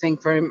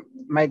thank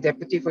my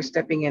deputy for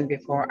stepping in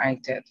before I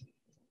did.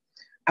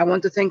 I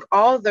want to thank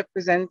all the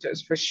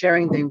presenters for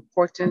sharing the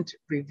important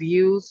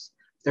reviews,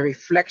 the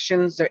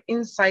reflections, their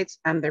insights,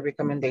 and their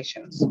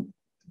recommendations.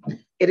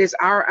 It is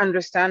our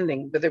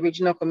understanding that the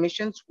regional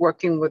commissions,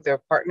 working with their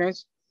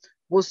partners,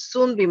 will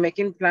soon be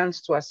making plans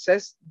to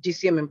assess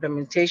GCM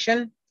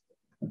implementation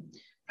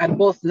at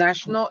both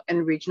national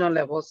and regional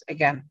levels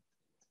again.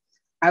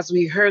 As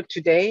we heard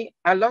today,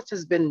 a lot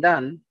has been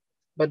done,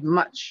 but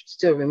much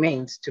still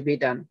remains to be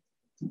done.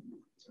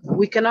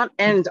 We cannot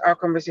end our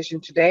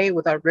conversation today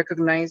without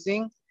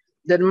recognizing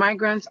that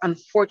migrants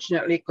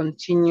unfortunately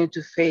continue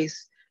to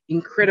face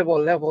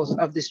incredible levels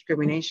of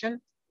discrimination,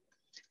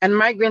 and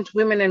migrant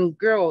women and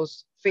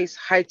girls face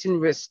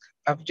heightened risk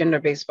of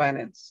gender-based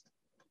violence.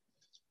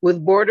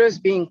 With borders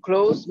being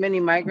closed, many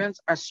migrants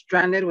are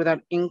stranded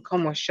without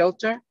income or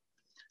shelter,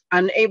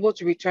 unable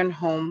to return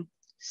home,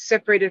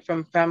 separated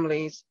from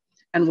families,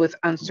 and with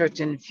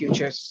uncertain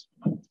futures.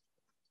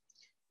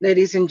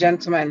 Ladies and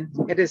gentlemen,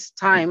 it is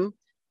time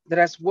that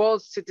as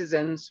world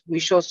citizens, we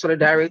show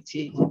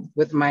solidarity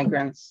with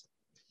migrants.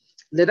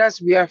 Let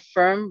us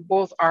reaffirm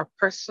both our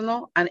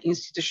personal and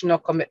institutional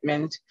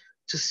commitment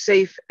to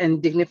safe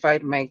and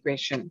dignified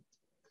migration.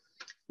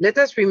 Let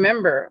us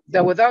remember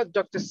that without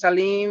Dr.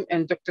 Salim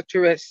and Dr.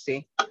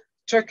 Turesi,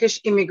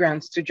 Turkish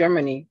immigrants to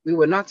Germany, we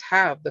would not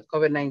have the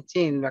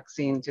COVID-19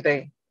 vaccine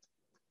today.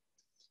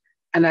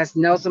 And as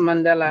Nelson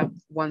Mandela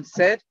once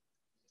said,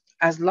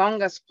 as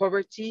long as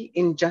poverty,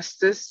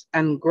 injustice,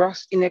 and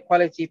gross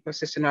inequality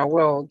persist in our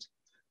world,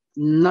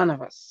 none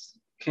of us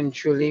can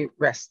truly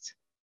rest.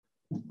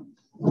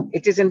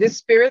 It is in this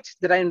spirit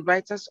that I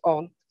invite us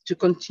all to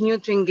continue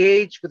to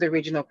engage with the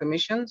regional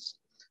commissions,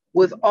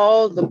 with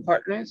all the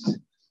partners,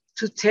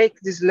 to take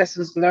these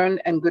lessons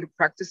learned and good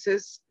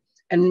practices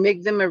and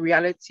make them a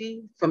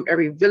reality from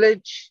every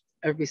village,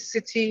 every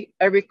city,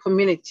 every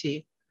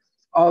community,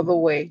 all the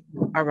way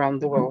around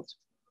the world.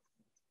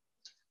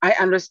 I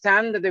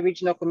understand that the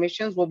regional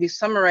commissions will be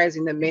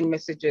summarizing the main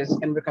messages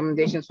and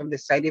recommendations from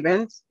this side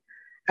event,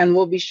 and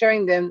will be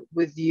sharing them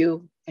with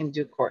you in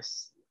due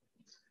course.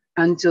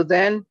 Until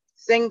then,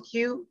 thank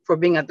you for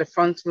being at the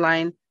front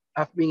line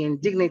of bringing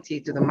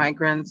dignity to the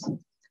migrants,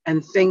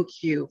 and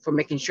thank you for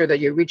making sure that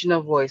your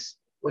regional voice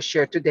was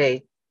shared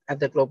today at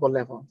the global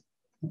level.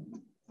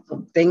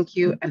 So thank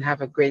you and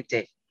have a great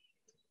day.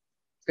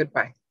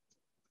 Goodbye.